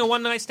again, we're doing a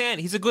one-night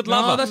stand. He's a good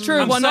No, lover. that's true.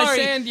 I'm One-night sorry,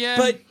 stand, yeah.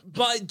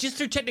 But just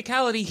through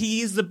technicality,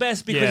 he is the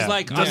best because, Yeah.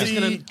 like, I'm Does just he-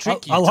 going to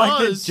trick you. I like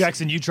that, does.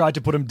 Jackson, you tried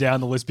to put him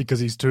down the list because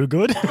he's too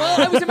good.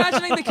 Well, I was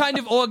imagining the kind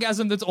of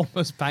orgasm that's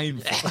almost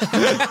painful. You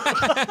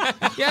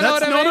know what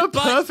That's I not mean? a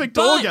perfect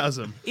But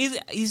orgasm.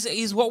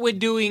 Is what we're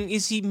doing,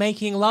 is he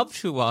making love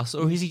to us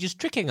or is he just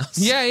tricking us?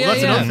 Yeah. Well,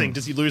 that's another thing.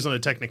 Does he lose on a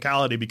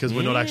technicality because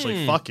we're not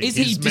actually fucking? Is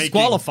he He's making-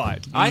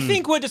 disqualified? I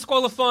think we're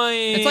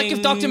disqualifying. It's like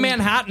if Dr.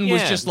 Manhattan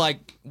was Yeah. just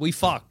like, we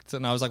fucked.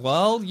 And I was like,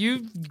 well,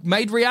 you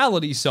made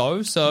reality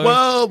so.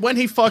 Well, when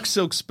he fucks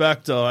Silk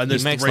Spectre and He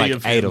there's makes 3 like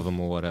of 8 him. of them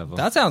or whatever.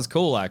 that sounds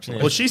cool, actually.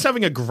 Well, she's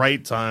having a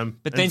great time.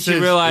 But and then she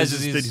says realizes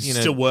that he's, he's you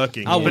know- still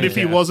working. Oh, But if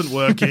he yeah. wasn't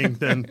working,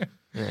 then...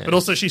 But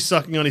also she's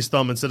sucking on his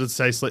thumb instead of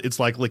it's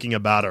like licking a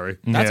battery.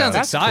 That sounds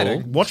That's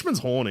exciting. cool. Watchman's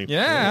horny.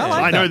 Yeah, I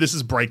like know that. this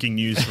is breaking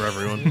news for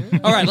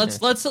everyone. All right, let's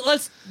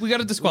we got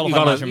to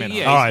disqualify Martian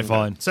Manhunter. yeah. All right,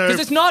 fine. So Because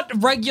it's not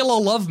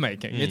regular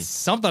lovemaking. It's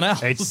something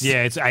else.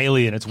 It's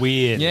alien. It's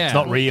weird. Yeah. It's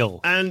not real.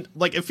 and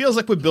like it feels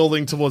like we're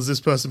building towards this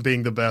person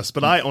being the best,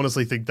 but I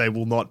honestly think they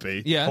will not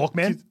be. Yeah.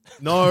 Hawkman?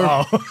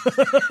 No,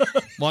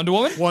 Wonder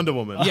Woman? Wonder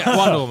Woman. Yeah,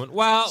 Wonder Woman.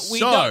 Well,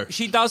 So-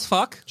 she does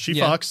fuck. She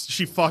Yeah. fucks.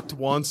 She fucked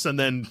once and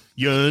then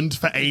yearned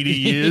for 80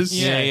 years.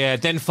 Yeah.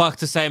 Then fucked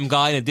the same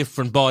guy in a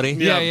different body.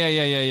 Yeah.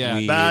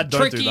 Weird. Bad.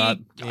 Don't Tricky do that.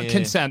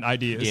 consent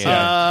ideas.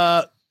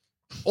 Yeah.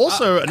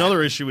 Also,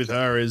 another issue with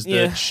her is that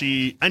Yeah.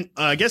 she, and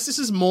I guess this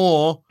is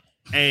more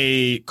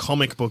a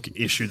comic book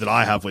issue that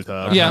I have with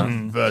her Yeah.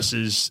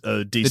 versus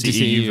a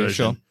DCEU DCEU,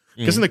 version. sure.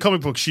 Because in the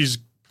comic book, she's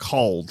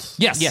cold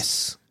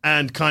Yes.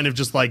 and kind of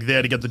just like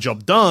there to get the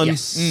job done.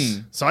 Yes.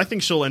 So I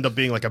think she'll end up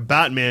being like a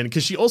Batman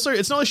because she also,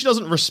 it's not like she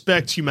doesn't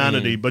respect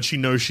humanity, but she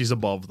knows she's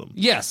above them.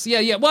 Yes.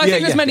 Yeah. Well, I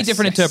think there's many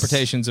different yes.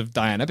 interpretations of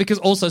Diana because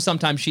also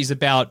sometimes she's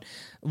about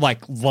like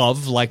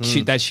love, like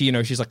she's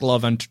like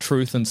love and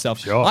truth and stuff.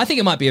 Sure. I think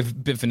it might be a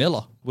bit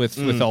vanilla with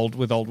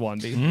old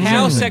Wendy.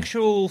 How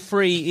sexual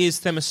free is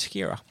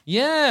Themyscira?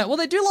 Yeah. Well,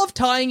 they do love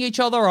tying each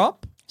other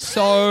up.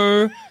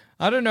 So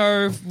I don't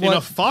know In a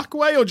fuck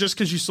way, or just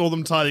because you saw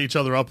them tie each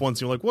other up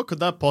once, you're like, what could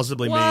that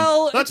possibly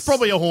Well, mean? That's it's-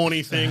 probably a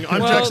horny thing. I'm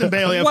Jackson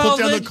Bailey. I put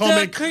down the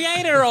comic. The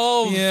creator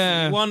of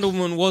Yeah. Wonder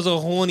Woman was a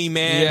horny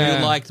man Yeah.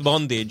 who liked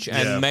bondage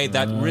and Yeah. made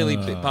that really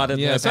part of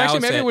Yeah, her so actually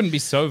power maybe set. it wouldn't be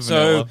so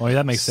vanilla. Oh, yeah,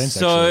 that makes sense,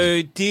 So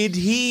actually. did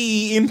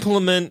he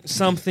implement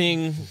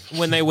something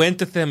when they went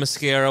to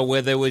Themyscira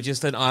where they were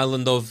just an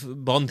island of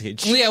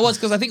bondage? Well, yeah, it was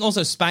because I think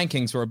also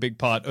spankings were a big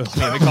part of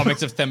the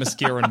comics of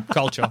Themysciran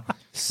culture.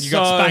 You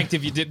got So- spanked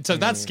if you didn't, so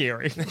that's scary.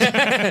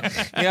 Yeah,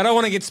 I don't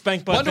want to get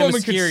spanked by Wonder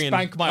Woman could Themyscirian.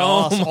 spank my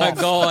oh ass my off.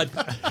 god!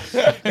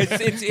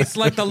 It's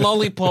like the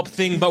lollipop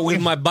thing, but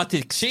with my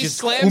buttocks. She just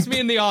slams me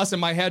in the ass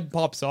and my head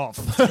pops off.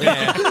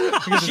 Yeah.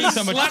 Because She there's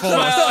so much slaps force.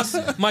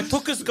 my ass. My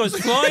tuchus goes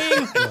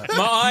flying.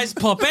 My eyes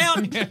pop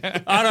out.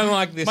 I don't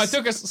like this. My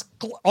took us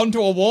onto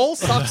a wall,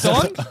 sucks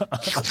on.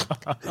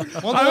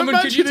 Wonder I'm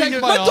Woman, could you imagining take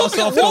it- my My ass took-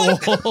 off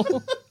the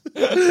wall?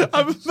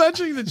 I'm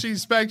imagining that she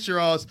spanks your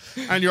ass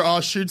and your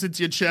ass shoots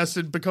into your chest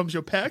and becomes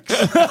your pecs.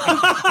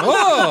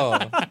 Whoa!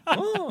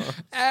 Ow.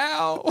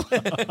 Ow.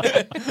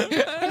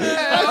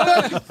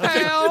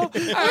 Ow.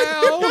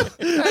 Ow.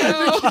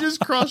 Ow. You just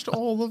crushed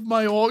all of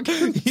my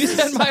organs. You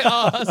sent my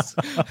ass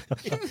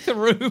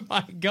through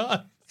my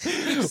gut.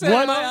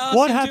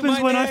 What happens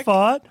when I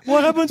fart?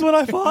 What happens when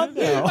I fart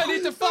now? I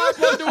need to fart,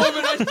 Wonder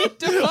Woman. I need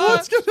to fart.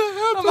 What's gonna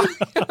happen?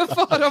 I'm gonna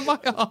fart on my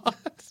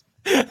ass.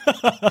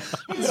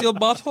 Is your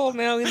butthole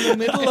now in the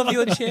middle of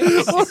your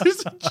chest? Or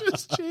is it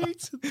just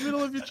cheeks in the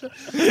middle of your chest?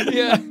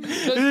 Yeah.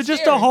 Is it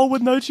just a hole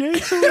with no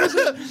cheeks?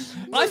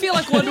 I feel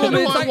like Wonder How Woman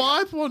do is I like,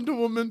 wipe Wonder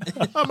Woman?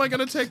 How am I going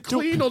to take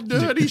clean or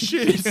dirty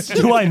shit?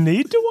 Do I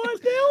need to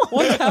wipe now?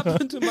 What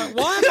happened to my?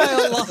 Why am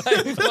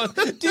I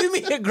alive? Do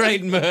me a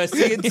great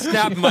mercy and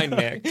snap my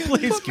neck.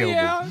 Please kill me.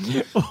 yeah.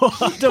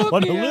 I don't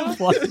want to live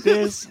like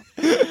this.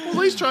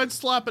 Please try and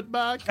slap it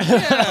back.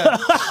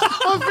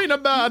 I've been a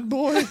bad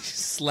boy.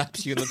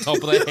 Slaps you in the top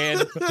of the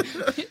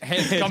head.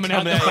 Head's coming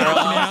out Coming the out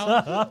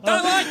back your now.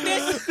 Don't like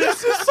this.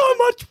 This is so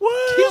much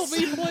Kill worse.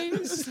 me,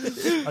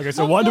 please. Okay,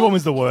 so Wonder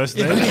Woman's the worst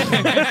then.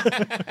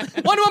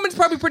 Wonder Woman's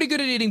probably pretty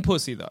good at eating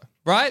pussy, though.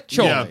 Right?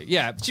 Surely.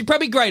 Yeah. She's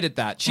probably great at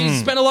that. She's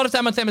spent a lot of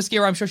time on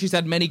Themyscira. I'm sure she's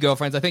had many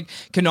girlfriends. I think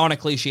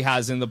canonically she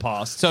has in the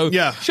past. So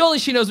surely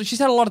she knows, but she's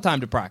had a lot of time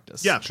to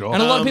practice. Yeah, sure.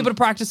 And a lot of people to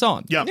practice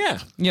on. Yeah. Yeah.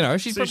 You know,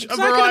 she's... So probably- a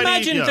So I can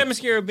variety, imagine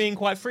Themyscira being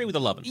quite free with a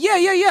lover. Yeah,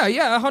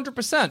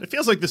 100%. It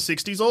feels like the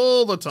 60s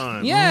all the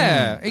time.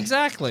 Yeah,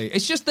 exactly.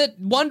 It's just that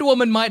Wonder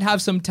Woman might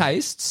have some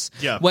tastes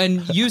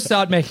when you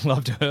start making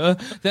love to her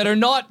that are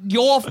not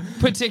your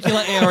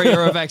particular area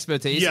of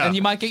expertise, and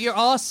you might get your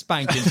ass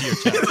spanked into your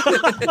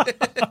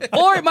chest.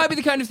 Or it might be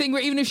the kind of thing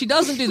where even if she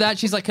doesn't do that,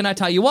 she's like, can I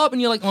tie you up?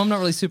 And you're like, I'm not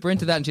really super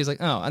into that. And she's like,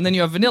 oh. And then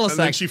you have vanilla And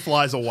then sex. she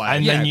flies away.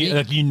 And then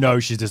you know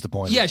she's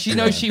disappointed. Yeah, she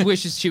knows she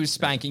wishes she was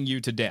spanking you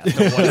to death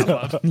or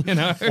whatever, you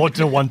know? Or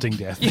to wanting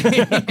death.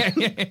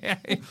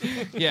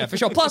 Yeah, for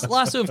sure. Plus,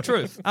 lasso of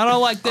truth. I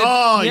don't like that.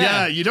 Oh,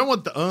 yeah. You don't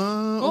want the...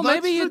 well,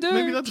 maybe you do.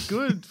 Maybe that's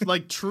good.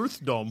 Like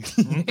truth dom.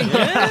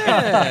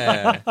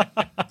 Yeah.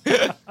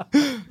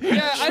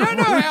 Yeah, I don't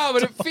know how,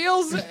 but it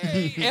feels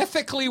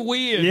ethically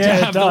weird Yeah, to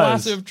it have the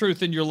does. lasso of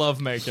truth in your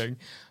lovemaking.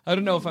 I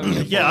don't know if I'm...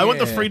 Yeah, I want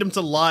the freedom to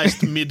lie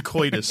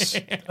mid-coitus.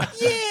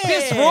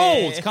 This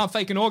rules! Can't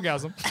fake an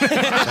orgasm.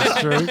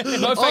 That's true.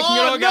 No faking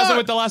an orgasm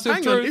with the lasso of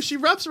Hang on. truth. If she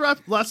wraps a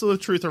lasso of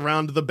truth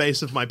around the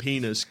base of my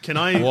penis, can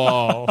I...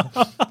 Whoa.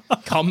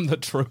 Come the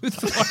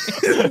truth.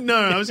 No,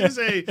 I was going to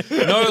say...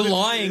 No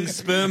lying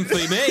sperm for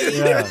me.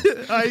 Yeah.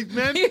 I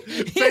meant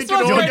Here's fake an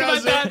what's great about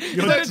orgasm. that, is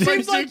that it My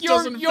seems like dick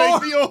doesn't fake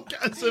the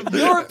orgasm.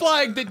 You're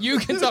implying that you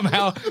can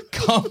somehow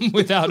come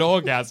without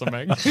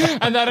orgasming,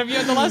 and that if you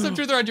had the lasso of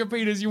truth around your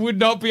penis, you would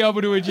not be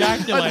able to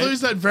ejaculate. I'd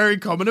lose that very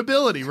common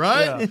ability,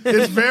 right?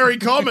 It's very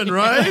common,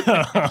 right?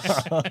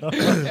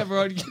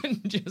 Everyone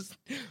can just,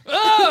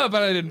 but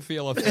I didn't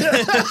feel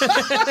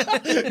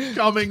it.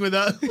 Coming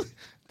without...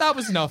 That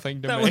was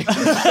nothing to me.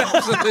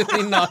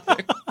 Absolutely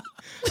nothing.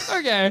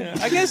 Okay.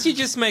 I guess you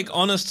just make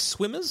honest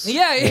swimmers.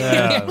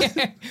 Yeah.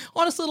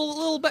 Honest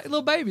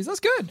little babies. That's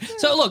good.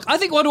 So look, I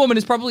think Wonder Woman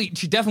is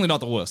she's definitely not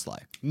the worst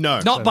slave.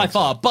 No. Not by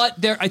far. But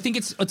I think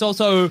it's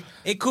also...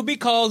 It could be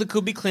cold, it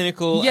could be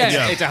clinical.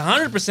 Yeah. It's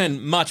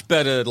 100% much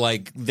better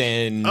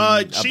than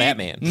a She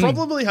Batman.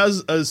 probably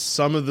has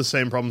some of the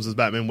same problems as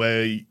Batman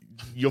where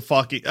you're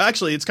fucking...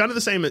 Actually, it's kind of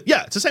the same...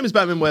 it's the same as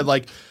Batman where,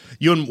 like,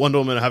 you and Wonder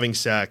Woman are having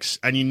sex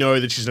and you know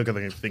that she's not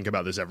going to think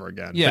about this ever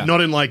again. Yeah. But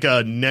not in, like,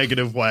 a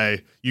negative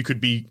way. You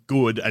could be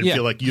good and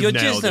feel like you've You're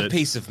nailed just it. a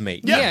piece of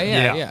meat.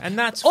 Yeah. And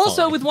that's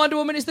also fine. with Wonder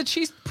Woman is that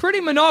she's pretty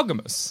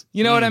monogamous.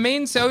 You know what I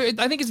mean? So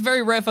I think it's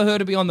very rare for her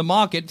to be on the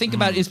market. Think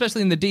about it,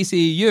 especially in the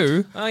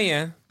DCEU. Oh,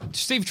 yeah.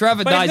 Steve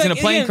Trevor But dies in a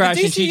again, plane the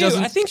crash and she DCU,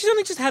 doesn't... I think she's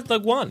only just had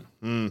like one.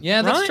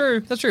 Yeah, that's Right? true.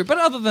 That's true. But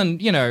other than,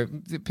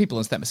 the people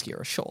in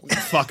Themyscira, sure.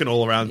 Fucking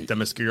all around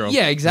Themyscira.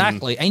 Yeah,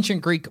 exactly.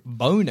 Ancient Greek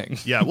boning.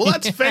 Yeah, well,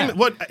 that's famous.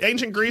 What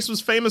ancient Greece was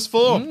famous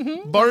for?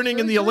 Boning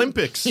in the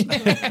Olympics.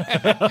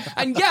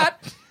 And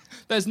yet,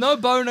 there's no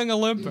boning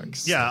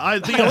Olympics. Yeah, I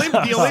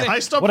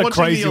stopped What a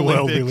watching crazy the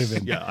world Olympics. we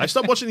live in. Yeah, I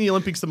stopped watching the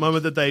Olympics the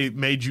moment that they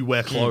made you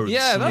wear clothes.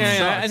 Yeah, that's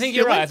Yeah, I think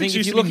you're The right. I Olympics think if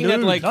used you're to be looking at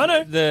nude. like I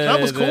know.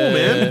 That was cool,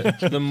 man.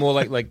 the more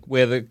like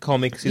where the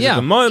comics is Yeah. at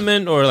the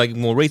moment, or like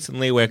more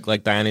recently where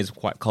like Diana is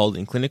quite cold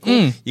and clinical,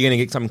 you're gonna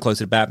get something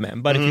closer to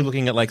Batman. But if you're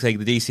looking at like say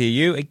the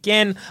DCU,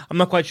 again, I'm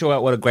not quite sure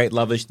what a great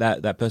lover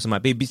that person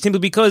might be, simply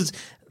because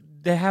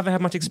they haven't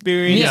had much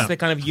experience. Yeah. They're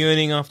kind of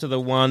yearning after the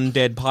one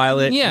dead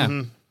pilot.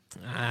 Yeah.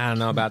 I don't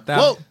know about that.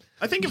 Well,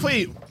 I think if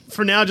we,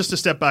 for now, just to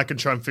step back and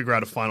try and figure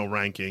out a final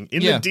ranking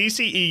in Yeah. the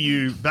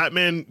DCEU,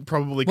 Batman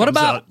probably. What comes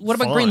about- out what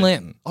about fine. Green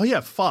Lantern? Oh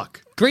yeah,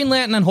 fuck. Green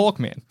Lantern and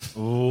Hawkman.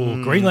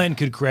 Ooh, Green Lantern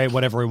could create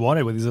whatever he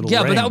wanted with his little Yeah,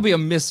 ring. but that would be a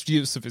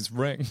misuse of his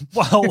ring.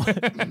 Well,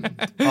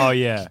 oh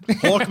yeah.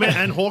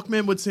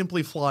 Hawkman would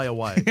simply fly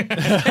away.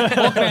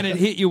 Hawkman had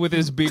hit you with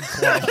his big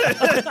club.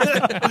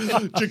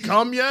 Did you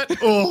come yet?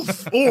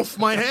 Oof,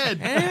 my head.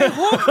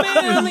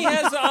 Hawkman only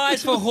has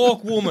eyes for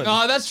Hawk Woman.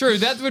 Oh, that's true.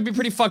 That would be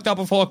pretty fucked up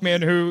if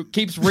Hawkman, who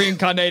keeps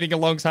reincarnating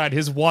alongside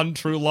his one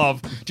true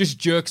love, just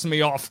jerks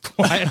me off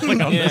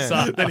quietly on the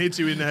side. Then hits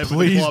you in the head with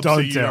Please the club so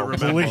don't you tell.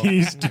 don't remember.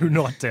 Please do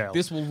not tell.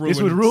 This will This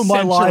ruin would ruin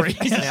my life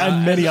centuries.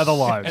 and many other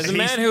lives. As a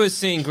man who has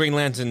seen Green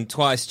Lantern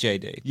twice,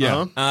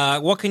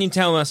 JD, what can you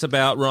tell us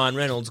about Ryan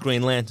Reynolds'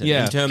 Green Lantern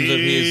in terms of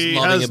He his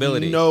loving has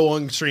ability? no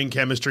on-screen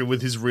chemistry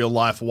with his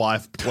real-life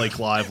wife, Blake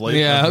Lively.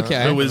 Yeah,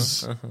 okay. Who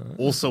was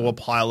also a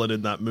pilot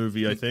in that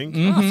movie, I think.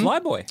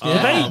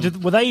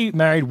 Flyboy. Were they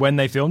married when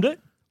they filmed it?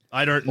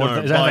 I don't Or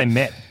know. is that how but- they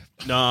met?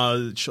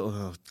 No,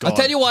 God. I'll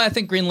tell you why I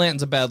think Green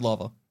Lantern's a bad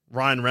lover.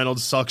 Ryan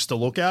Reynolds sucks to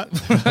look at.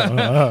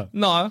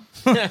 No.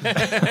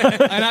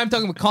 And I'm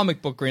talking about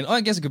comic book Green. Oh,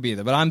 I guess it could be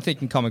either, but I'm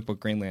thinking comic book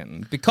Green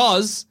Lantern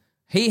because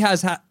he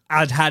has had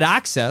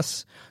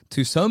access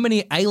to so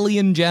many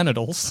alien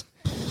genitals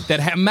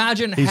that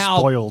imagine He's how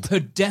spoiled.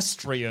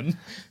 pedestrian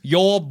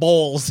your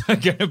balls are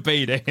going to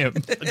be to him.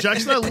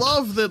 Jackson, I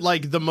love that,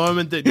 like, the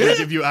moment that they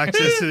give you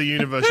access to the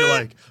universe, you're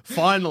like,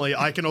 finally,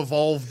 I can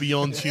evolve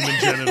beyond human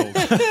genitals.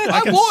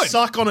 I can would.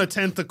 suck on a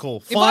tentacle.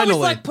 If I Finally.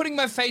 was like putting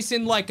my face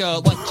in like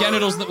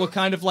genitals that were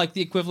kind of like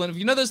the equivalent of,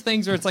 you know, those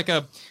things where it's like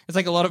a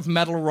lot of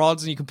metal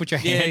rods and you can put your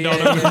hand on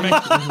them.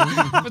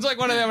 It's like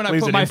one of them when I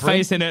Leaves put an my imprint.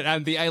 face in it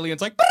and the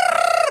alien's like,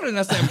 and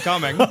that's them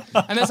coming.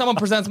 And then someone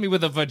presents me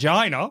with a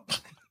vagina.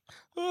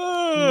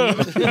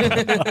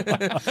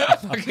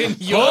 Fucking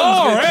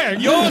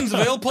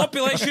Yawnsville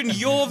population,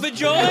 your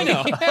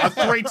vagina. Are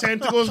 3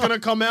 tentacles going to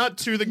come out?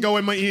 2 that go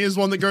in my ears,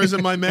 1 that goes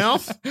in my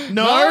mouth? No?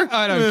 No,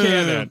 I don't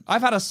care then.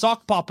 I've had a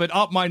sock puppet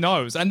up my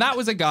nose, and that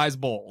was a guy's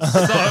balls. So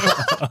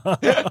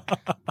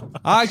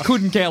I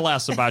couldn't care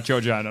less about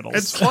your genitals.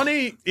 It's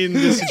funny in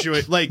this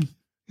situation, like,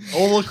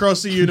 all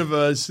across the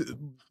universe,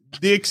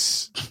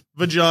 dicks,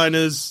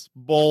 vaginas,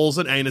 balls,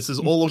 and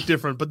anuses all look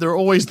different, but they're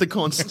always the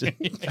constant.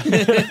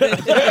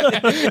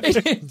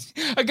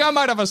 A guy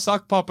might have a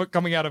sock puppet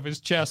coming out of his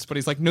chest, but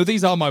he's like, no,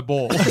 these are my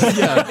balls.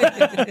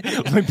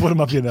 Let me put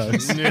them up your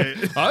nose. Okay.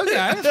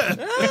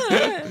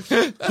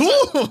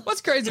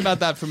 What's crazy about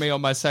that for me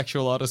on my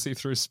sexual odyssey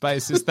through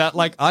space is that,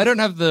 like, I don't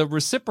have the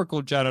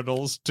reciprocal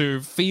genitals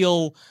to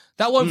feel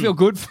that won't feel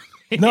good for me.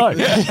 No.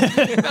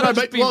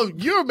 Well,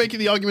 you're making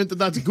the argument that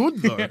that's good,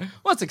 though.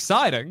 Well, it's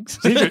exciting.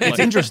 It's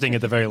interesting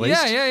at the very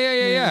least.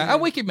 Yeah. And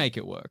we can make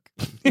it work.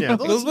 Yeah,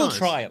 We'll nice.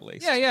 try at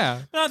least.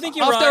 Yeah. No, I think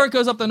you're After right. it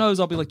goes up the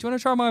nose, I'll be like, do you want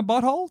to try my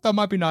butthole? That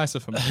might be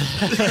nicer for me.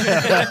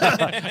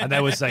 And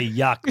they would say,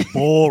 yuck,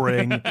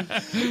 boring.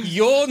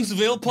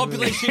 Yawnsville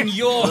population,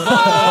 your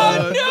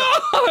Oh,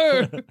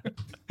 no!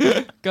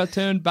 Got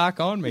turned back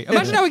on me.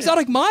 Imagine how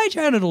exotic my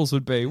genitals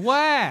would be.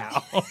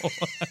 Wow.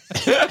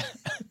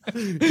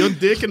 Your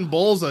dick and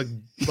balls are,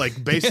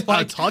 like,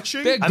 basically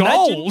touching? They're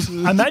gold.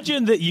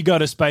 Imagine that you go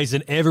to space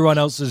and everyone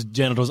else's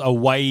genitals are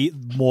way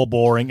more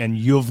boring and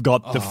you've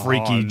got the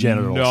freaky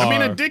genitals. no. I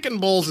mean, a dick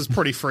and balls is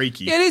pretty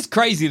freaky. It is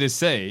crazy to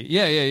see.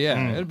 Yeah.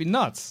 It'd be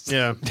nuts.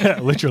 Yeah. Yeah,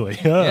 literally.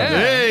 Yeah.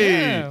 Hey.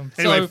 Yeah.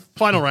 Anyway, So-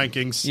 final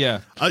rankings. Yeah.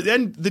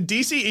 And the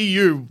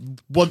DCEU,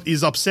 what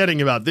is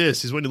upsetting about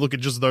this is when you look at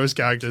just those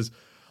characters,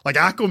 like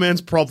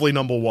Aquaman's probably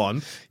number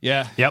 1.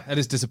 Yeah. Yep. That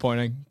is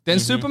disappointing. Then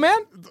Superman?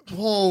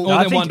 Well,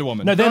 Or then Wonder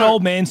Woman? No, then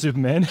Old Man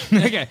Superman.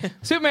 Okay.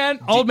 Superman,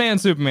 old man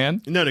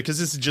Superman, no, because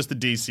this is just the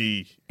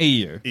DC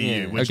EU.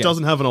 which Okay.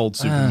 doesn't have an old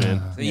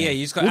Superman. Yeah,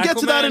 you just got We'll get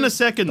to that Aquaman, in a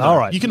second, though. All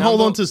right. You can hold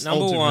on to number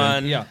old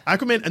Superman. one. Yeah.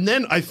 Aquaman, and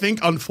then I think,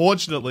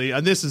 unfortunately,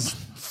 and this is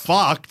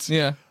fucked,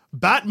 Yeah.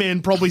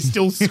 Batman probably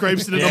still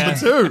scrapes it at Yeah. number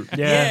 2.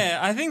 Yeah,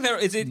 I think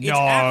it's No.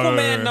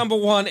 Aquaman number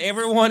 1,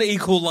 everyone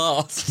equal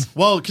last.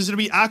 Well, because it'll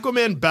be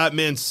Aquaman,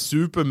 Batman,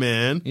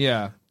 Superman.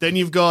 Yeah. Then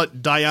you've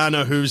got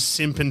Diana, who's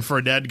simping for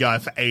a dead guy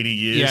for 80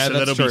 years. Yeah, so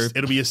that's true.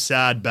 it'll be a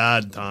sad,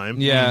 bad time.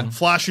 Yeah.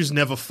 Flash, who's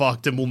never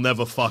fucked and will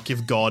never fuck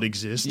if God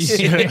exists.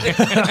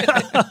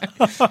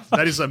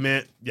 That is a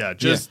man. Yeah,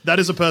 that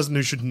is a person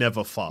who should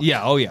never fuck.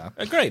 Yeah. Oh, yeah.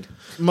 Agreed.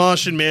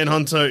 Martian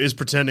Manhunter is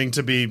pretending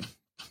to be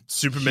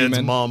Superman's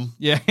Human. mom.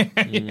 Yeah.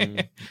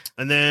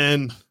 And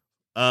then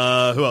who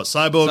else?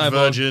 Cyborg,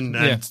 Virgin,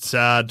 and yeah.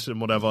 Sad, and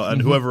whatever, and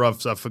whoever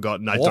I've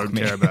forgotten, I don't Walkman.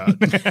 care about.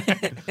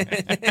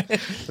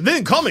 And then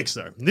in comics,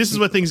 though, this is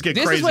where things get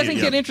This crazy. is where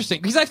things get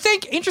interesting. Because I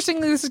think,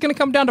 interestingly, this is going to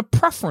come down to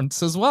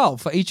preference as well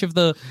for each of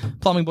the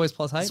Plumbing Boys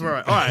plus Hayden. All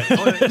right.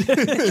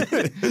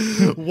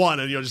 One,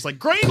 and you're just like,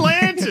 Green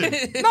Lantern!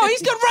 No,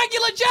 he's got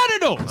regular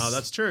genitals. Oh,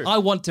 that's true. I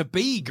want to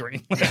be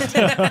Green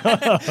Lantern.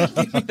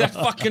 Give me that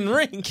fucking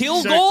ring.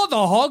 Kilgore,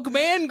 the Hog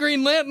Man,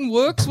 Green Lantern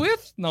works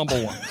with number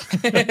 1.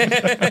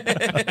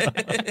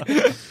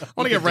 I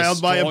want to get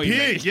round by a destroy me.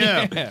 pig,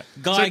 yeah.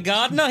 Guy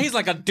Gardner, he's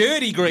like a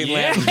dirty Green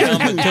Lantern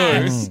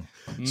number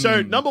 2.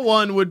 So, number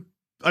 1 would,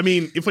 I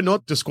mean, if we're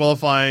not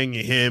disqualifying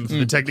him for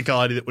the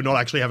technicality that we're not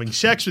actually having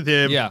sex with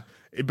him, Yeah.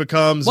 it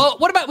becomes... Well,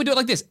 what about we do it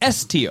like this?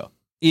 S tier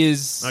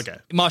is Okay.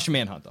 Martian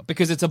Manhunter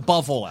because it's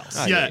above all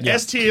else. yeah,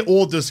 S tier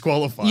or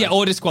disqualified. Yeah,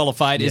 or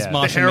disqualified is Yeah.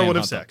 Martian The heroine of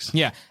Manhunter. sex.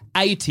 Yeah.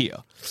 A tier.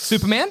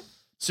 Superman?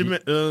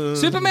 Superman,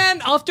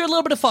 Superman after a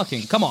little bit of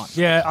fucking. Come on.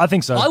 Yeah, I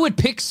think so. I would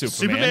pick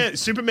Superman.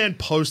 Superman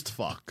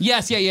post-fuck.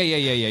 Yes,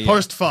 yeah.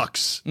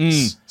 Post-fucks.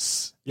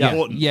 Yeah.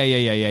 Important.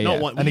 Yeah.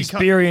 Not one. An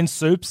experienced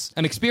soups.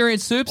 An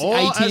experienced Soups, Or,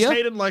 A as tier.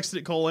 Hayden likes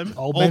to call him,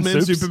 Old Old Man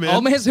Man Soups. Superman.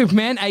 Old Man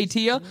Superman, A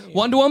tier.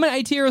 Wonder Woman,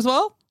 A tier as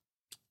well.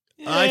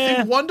 I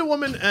think Wonder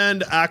Woman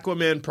and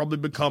Aquaman probably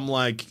become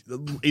like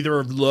either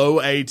a low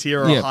A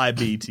tier or Yeah. a high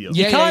B tier.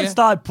 Yeah, You can't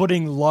start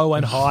putting low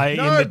and high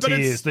No, in the but it's-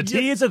 tiers. The yeah.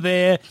 tiers are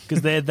there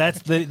because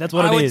that's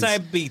what I it would is. say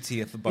B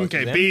tier for both of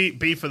Okay, them.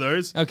 B for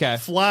those. Okay.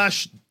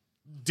 Flash,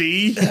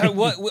 D.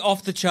 What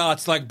off the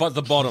charts, like but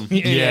the bottom.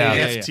 Yeah.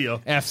 F tier.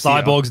 F tier.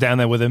 Cyborg's down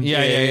there with him.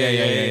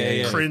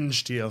 Yeah.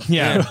 Cringe tier.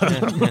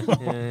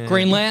 Yeah.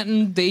 Green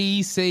Lantern,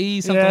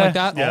 DC, something Yeah. like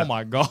that. Yeah. Oh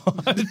my god.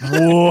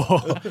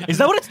 Whoa. Is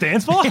that what it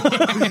stands for?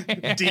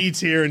 D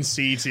tier and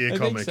C tier I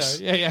think comics.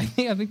 so. Yeah.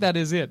 I think that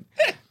is it.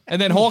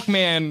 And then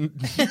Hawkman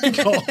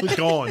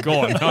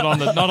Gone. not on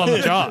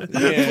the chart.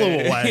 Flew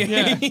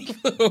away. He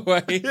flew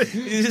away.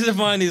 He's just to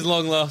find his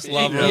long lost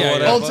lover or Yeah.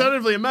 whatever.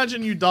 Alternatively,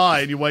 imagine you die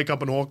and you wake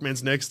up and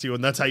Hawkman's next to you,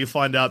 and that's how you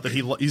find out that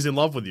he's in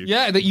love with you.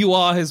 Yeah, that you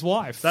are his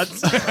wife.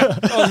 That's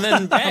Oh, and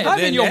then, Have I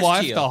been then your S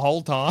wife tier. the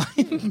whole time?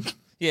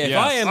 Yeah, if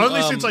Yes. I am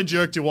only since I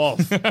jerked you off.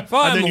 if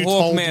I and am then you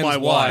told Hawkman's my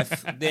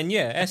wife, then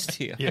yeah, S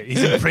tier. Yeah,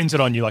 he's imprinted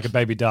on you like a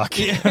baby duck.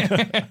 Well,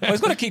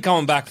 he's got to keep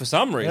coming back for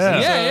some reason.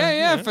 Yeah.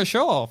 Yeah, for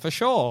sure.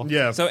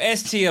 Yeah. So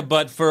S tier,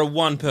 but for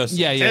one person.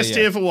 Yeah. S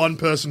tier for one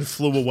person,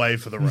 flew away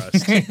for the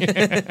rest.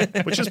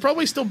 Which is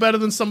probably still better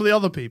than some of the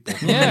other people.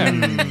 Yeah.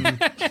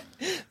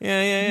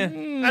 Yeah.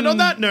 And on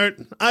that note,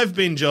 I've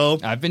been Joel.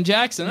 I've been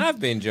Jackson.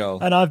 I've been Joel.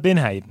 And I've been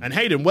Hayden. And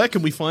Hayden, where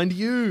can we find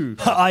you?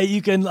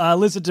 You can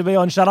listen to me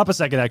on Shut Up a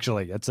Second,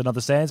 actually. It's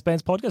another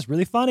Sanspans podcast.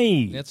 Really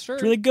funny. That's true.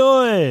 It's really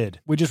good.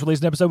 We just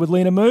released an episode with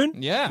Lena Moon.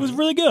 Yeah. It was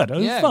really good. It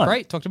was fun.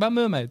 Great. Talked about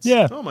mermaids.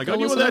 Yeah. Oh my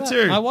god, you were there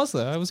too. I was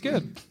there. It was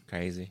good.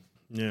 Crazy.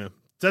 Yeah.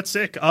 That's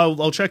sick.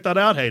 I'll check that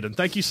out, Hayden.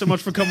 Thank you so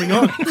much for coming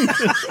on.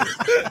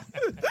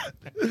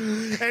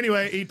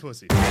 Anyway, eat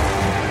pussy.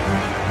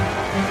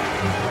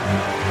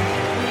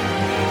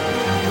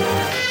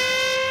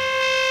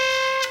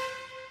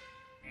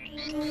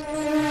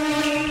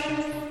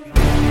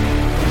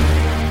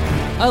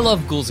 I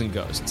love ghouls and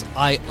ghosts.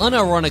 I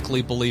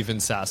unironically believe in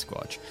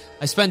Sasquatch.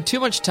 I spend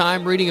too much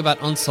time reading about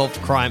unsolved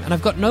crime, and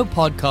I've got no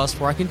podcast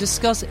where I can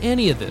discuss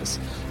any of this.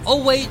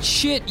 Oh wait,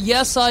 shit,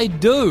 yes I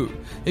do!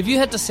 If you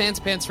head to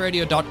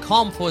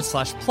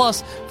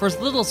sanspantsradio.com/plus for as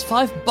little as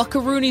 $5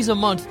 buckaroonies a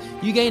month,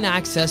 you gain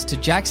access to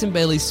Jackson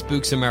Bailey's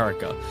Spooks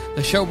America,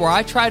 the show where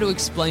I try to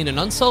explain an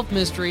unsolved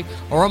mystery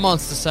or a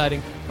monster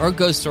sighting or a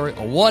ghost story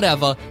or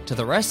whatever to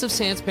the rest of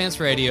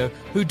Sanspants Radio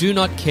who do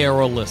not care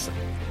or listen.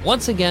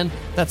 Once again,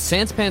 that's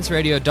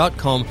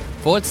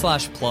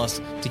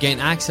sanspantsradio.com/plus to gain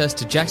access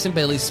to Jackson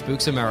Bailey's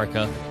Spooks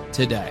America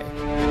today.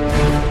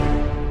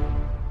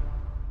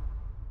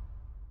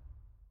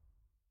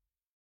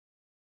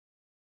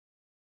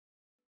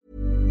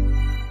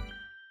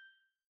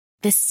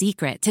 The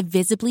secret to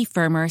visibly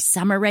firmer,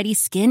 summer-ready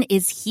skin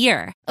is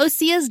here.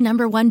 Osea's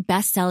 #1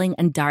 best-selling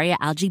Undaria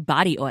Algae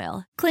Body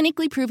Oil.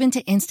 Clinically proven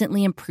to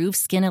instantly improve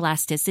skin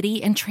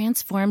elasticity and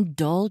transform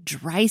dull,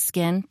 dry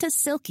skin to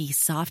silky,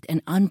 soft,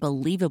 and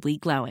unbelievably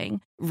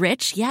glowing.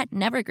 Rich yet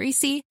never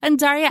greasy,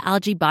 Undaria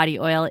Algae Body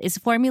Oil is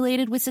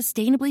formulated with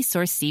sustainably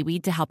sourced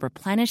seaweed to help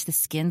replenish the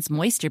skin's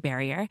moisture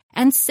barrier,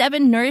 and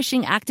 7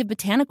 nourishing active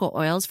botanical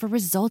oils for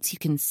results you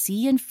can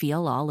see and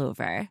feel all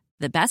over.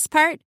 The best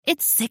part?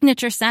 Its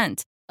signature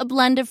scent. A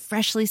blend of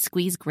freshly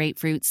squeezed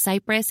grapefruit,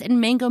 cypress, and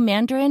mango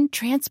mandarin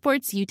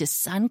transports you to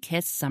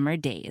sun-kissed summer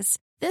days.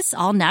 This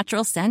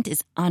all-natural scent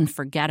is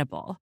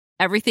unforgettable.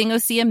 Everything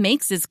Osea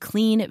makes is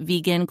clean,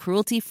 vegan,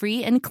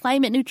 cruelty-free, and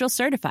climate-neutral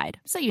certified,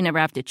 so you never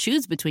have to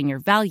choose between your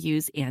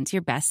values and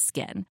your best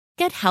skin.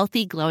 Get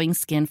healthy, glowing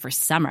skin for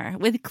summer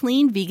with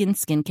clean, vegan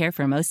skincare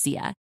from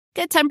Osea.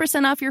 Get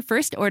 10% off your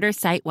first order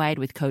site-wide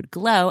with code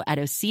GLOW at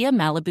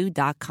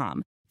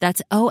OseaMalibu.com.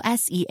 That's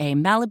OSEA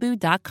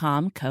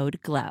Malibu.com, code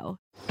GLOW.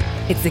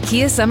 It's the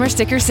Kia Summer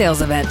Sticker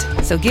Sales Event,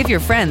 so give your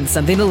friends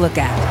something to look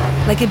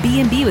at. Like a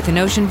B&B with an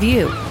ocean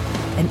view,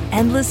 an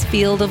endless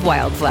field of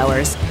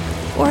wildflowers,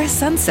 or a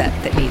sunset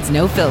that needs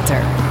no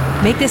filter.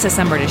 Make this a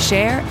summer to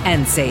share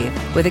and save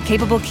with a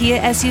capable Kia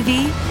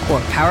SUV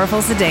or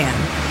powerful sedan.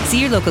 See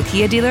your local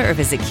Kia dealer or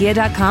visit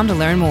kia.com to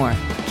learn more.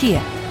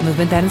 Kia,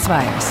 movement that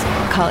inspires.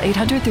 Call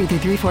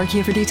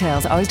 800-3334-KIA for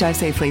details. Always drive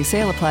safely.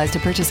 Sale applies to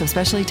purchase of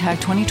specially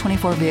tagged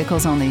 2024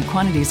 vehicles only.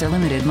 Quantities are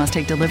limited. Must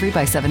take delivery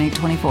by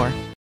 7/8/24.